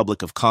Democratic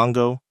Republic of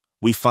Congo,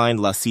 we find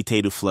La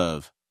Cité du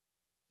Fleuve.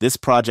 This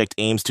project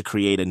aims to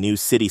create a new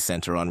city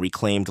center on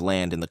reclaimed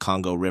land in the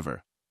Congo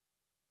River.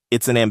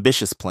 It's an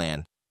ambitious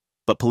plan,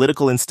 but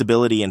political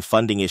instability and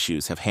funding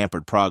issues have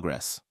hampered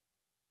progress.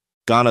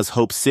 Ghana's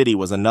Hope City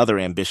was another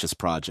ambitious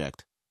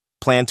project,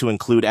 planned to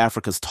include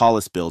Africa's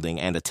tallest building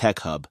and a tech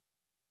hub.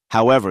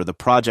 However, the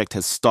project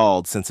has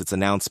stalled since its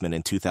announcement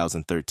in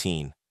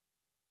 2013.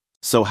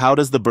 So how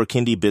does the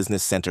Burkina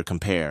Business Center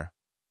compare?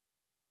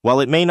 While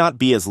it may not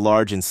be as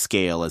large in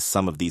scale as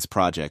some of these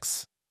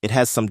projects, it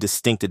has some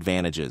distinct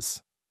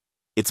advantages.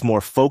 Its more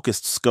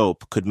focused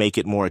scope could make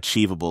it more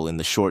achievable in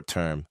the short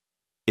term.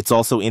 It's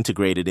also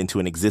integrated into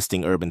an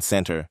existing urban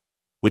center,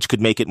 which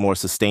could make it more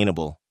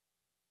sustainable.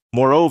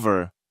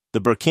 Moreover,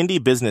 the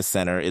Burkina Business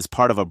Center is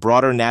part of a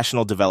broader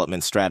national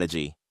development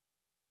strategy.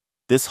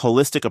 This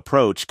holistic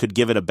approach could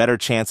give it a better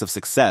chance of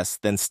success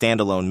than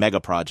standalone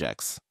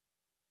megaprojects.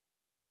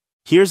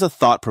 Here's a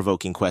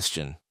thought-provoking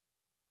question.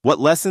 What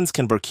lessons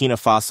can Burkina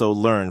Faso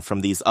learn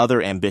from these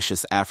other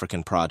ambitious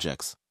African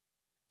projects?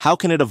 How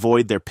can it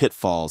avoid their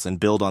pitfalls and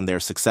build on their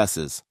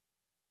successes?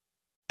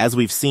 As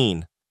we've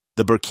seen,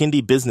 the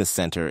Burkina Business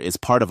Center is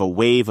part of a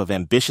wave of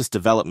ambitious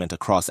development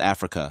across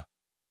Africa.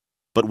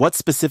 But what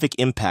specific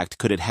impact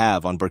could it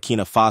have on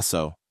Burkina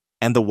Faso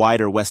and the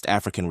wider West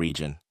African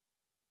region?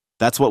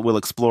 That's what we'll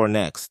explore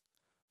next.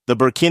 The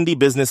Burkina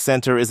Business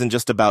Center isn't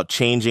just about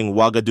changing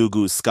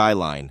Ouagadougou's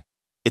skyline.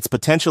 Its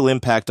potential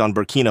impact on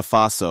Burkina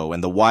Faso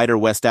and the wider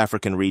West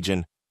African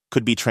region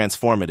could be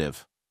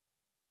transformative.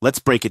 Let's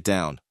break it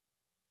down.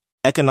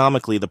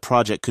 Economically, the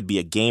project could be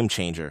a game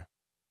changer.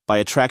 By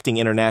attracting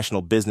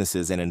international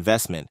businesses and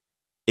investment,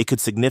 it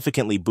could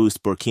significantly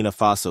boost Burkina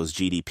Faso's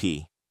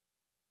GDP.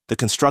 The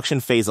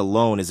construction phase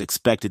alone is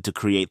expected to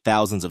create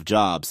thousands of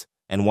jobs,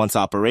 and once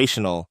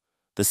operational,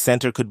 the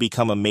center could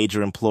become a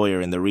major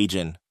employer in the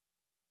region.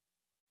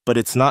 But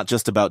it's not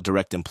just about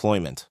direct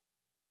employment.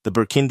 The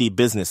Burkina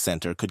Business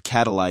Center could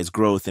catalyze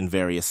growth in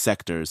various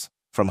sectors,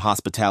 from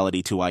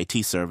hospitality to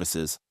IT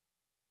services.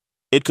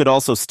 It could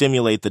also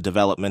stimulate the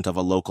development of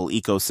a local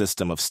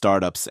ecosystem of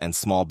startups and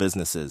small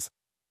businesses.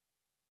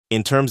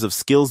 In terms of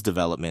skills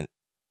development,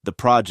 the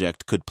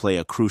project could play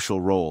a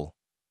crucial role.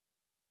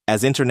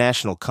 As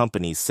international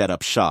companies set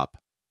up shop,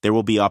 there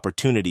will be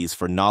opportunities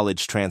for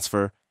knowledge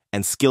transfer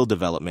and skill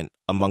development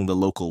among the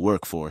local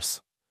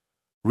workforce.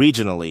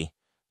 Regionally,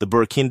 the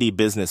Burkina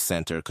Business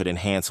Center could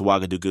enhance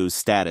Ouagadougou's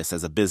status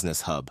as a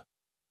business hub.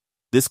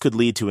 This could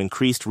lead to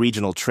increased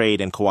regional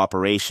trade and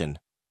cooperation,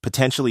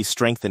 potentially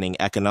strengthening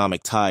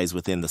economic ties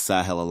within the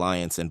Sahel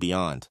Alliance and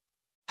beyond.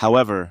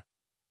 However,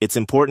 it's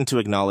important to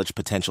acknowledge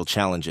potential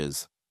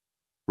challenges.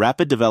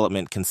 Rapid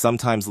development can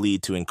sometimes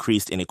lead to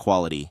increased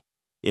inequality,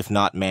 if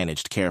not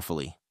managed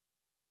carefully.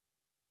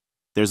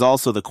 There's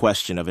also the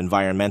question of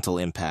environmental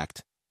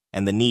impact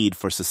and the need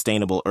for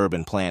sustainable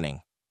urban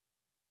planning.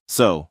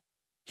 So,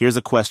 here's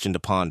a question to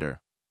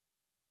ponder.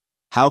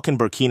 How can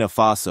Burkina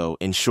Faso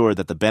ensure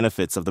that the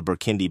benefits of the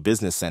Burkina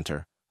Business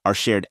Center are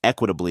shared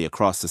equitably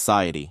across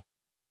society?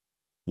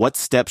 What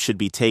steps should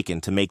be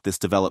taken to make this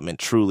development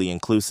truly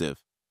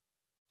inclusive?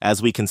 As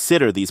we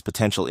consider these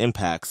potential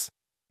impacts,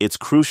 it's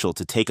crucial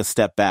to take a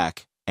step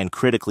back and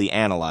critically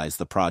analyze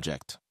the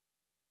project.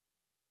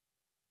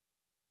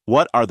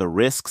 What are the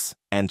risks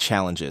and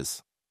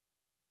challenges?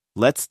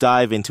 Let's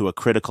dive into a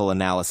critical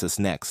analysis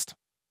next.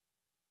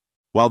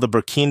 While the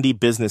Burkina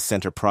Business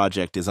Center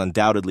project is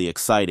undoubtedly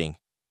exciting,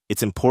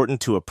 it's important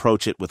to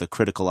approach it with a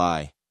critical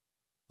eye.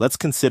 Let's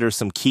consider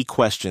some key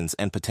questions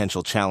and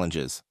potential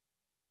challenges.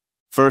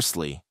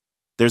 Firstly,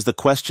 there's the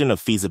question of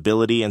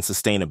feasibility and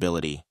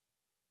sustainability.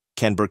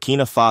 Can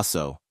Burkina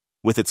Faso,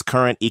 with its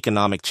current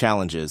economic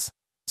challenges,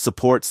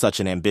 support such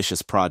an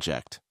ambitious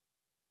project?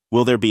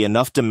 Will there be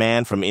enough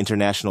demand from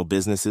international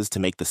businesses to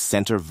make the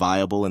center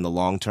viable in the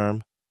long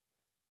term?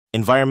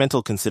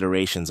 Environmental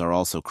considerations are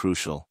also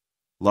crucial.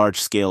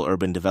 Large-scale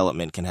urban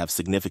development can have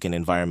significant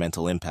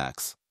environmental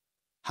impacts.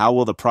 How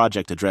will the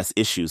project address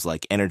issues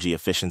like energy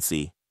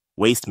efficiency,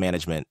 waste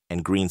management,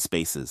 and green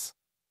spaces?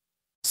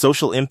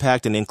 Social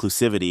impact and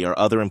inclusivity are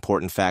other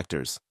important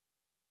factors.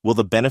 Will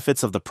the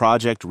benefits of the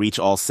project reach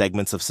all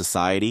segments of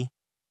society,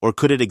 or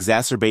could it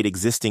exacerbate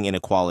existing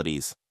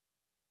inequalities?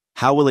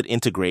 How will it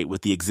integrate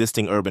with the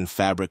existing urban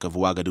fabric of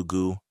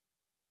Ouagadougou?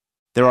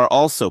 There are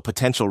also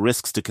potential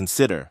risks to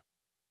consider.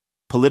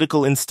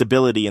 Political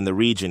instability in the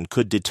region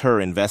could deter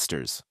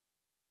investors.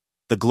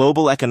 The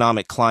global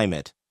economic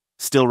climate,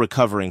 still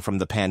recovering from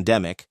the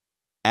pandemic,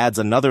 adds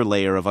another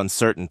layer of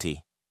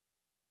uncertainty.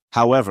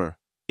 However,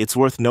 it's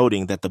worth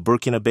noting that the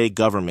Burkinabe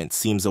government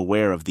seems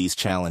aware of these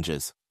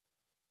challenges.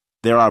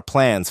 There are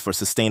plans for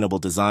sustainable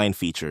design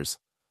features,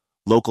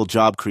 local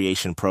job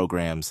creation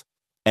programs,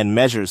 and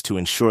measures to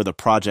ensure the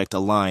project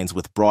aligns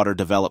with broader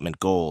development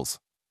goals.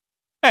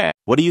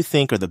 What do you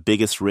think are the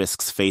biggest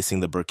risks facing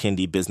the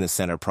Burkina Business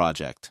Center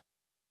project,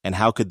 and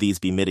how could these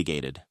be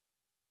mitigated?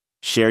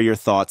 Share your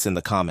thoughts in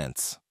the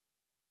comments.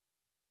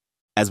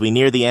 As we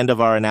near the end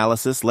of our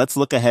analysis, let's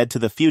look ahead to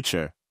the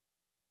future.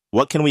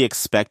 What can we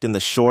expect in the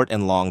short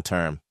and long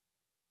term?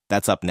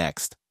 That's up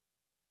next.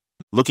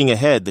 Looking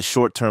ahead, the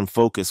short-term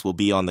focus will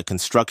be on the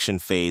construction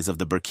phase of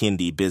the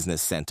Burkina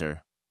Business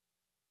Center.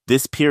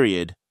 This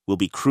period will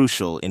be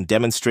crucial in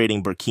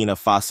demonstrating Burkina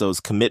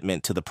Faso's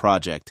commitment to the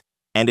project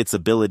and its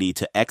ability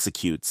to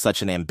execute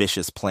such an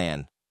ambitious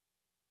plan.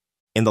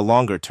 In the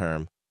longer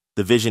term,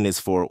 the vision is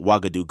for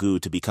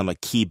Ouagadougou to become a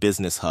key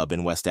business hub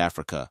in West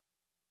Africa.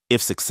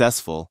 If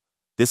successful,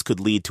 this could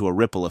lead to a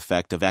ripple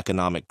effect of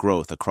economic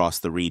growth across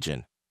the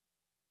region.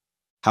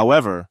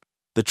 However,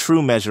 the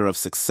true measure of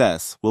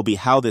success will be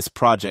how this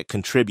project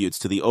contributes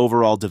to the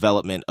overall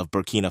development of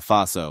Burkina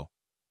Faso.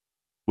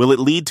 Will it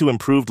lead to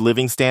improved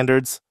living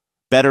standards,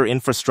 better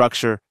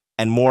infrastructure,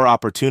 and more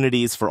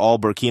opportunities for all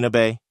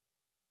Burkinabe?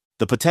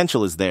 The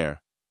potential is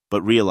there,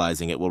 but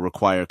realizing it will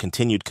require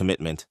continued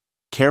commitment,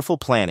 careful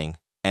planning,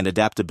 and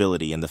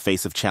adaptability in the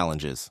face of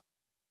challenges.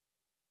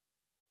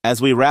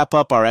 As we wrap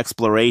up our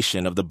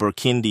exploration of the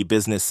Burkina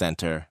Business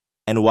Center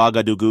and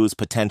Ouagadougou's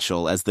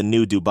potential as the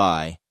new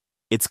Dubai,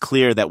 it's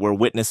clear that we're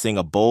witnessing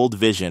a bold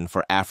vision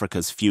for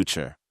Africa's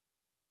future.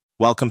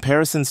 While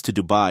comparisons to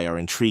Dubai are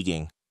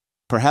intriguing,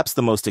 perhaps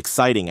the most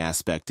exciting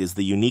aspect is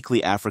the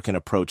uniquely African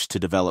approach to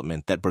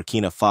development that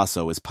Burkina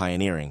Faso is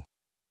pioneering.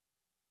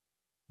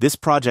 This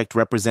project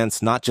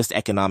represents not just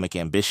economic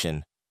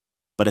ambition,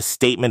 but a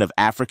statement of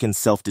African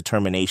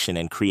self-determination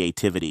and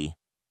creativity.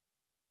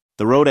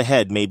 The road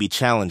ahead may be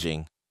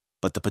challenging,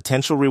 but the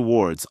potential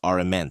rewards are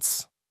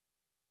immense.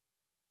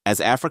 As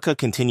Africa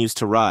continues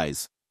to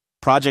rise,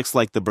 projects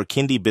like the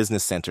Burkina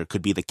Business Center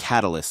could be the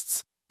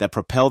catalysts that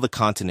propel the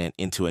continent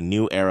into a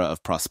new era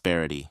of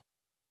prosperity.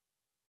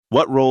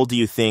 What role do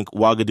you think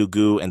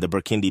Ouagadougou and the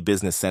Burkina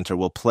Business Center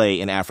will play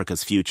in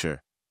Africa's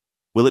future?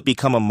 Will it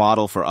become a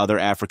model for other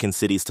African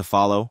cities to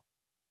follow?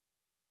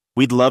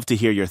 We'd love to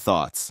hear your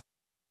thoughts.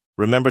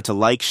 Remember to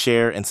like,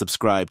 share, and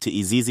subscribe to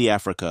Izizi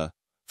Africa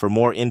for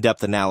more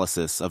in-depth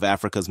analysis of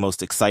Africa's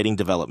most exciting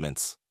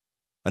developments.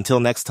 Until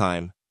next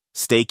time,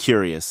 stay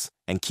curious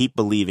and keep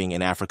believing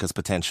in Africa's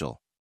potential.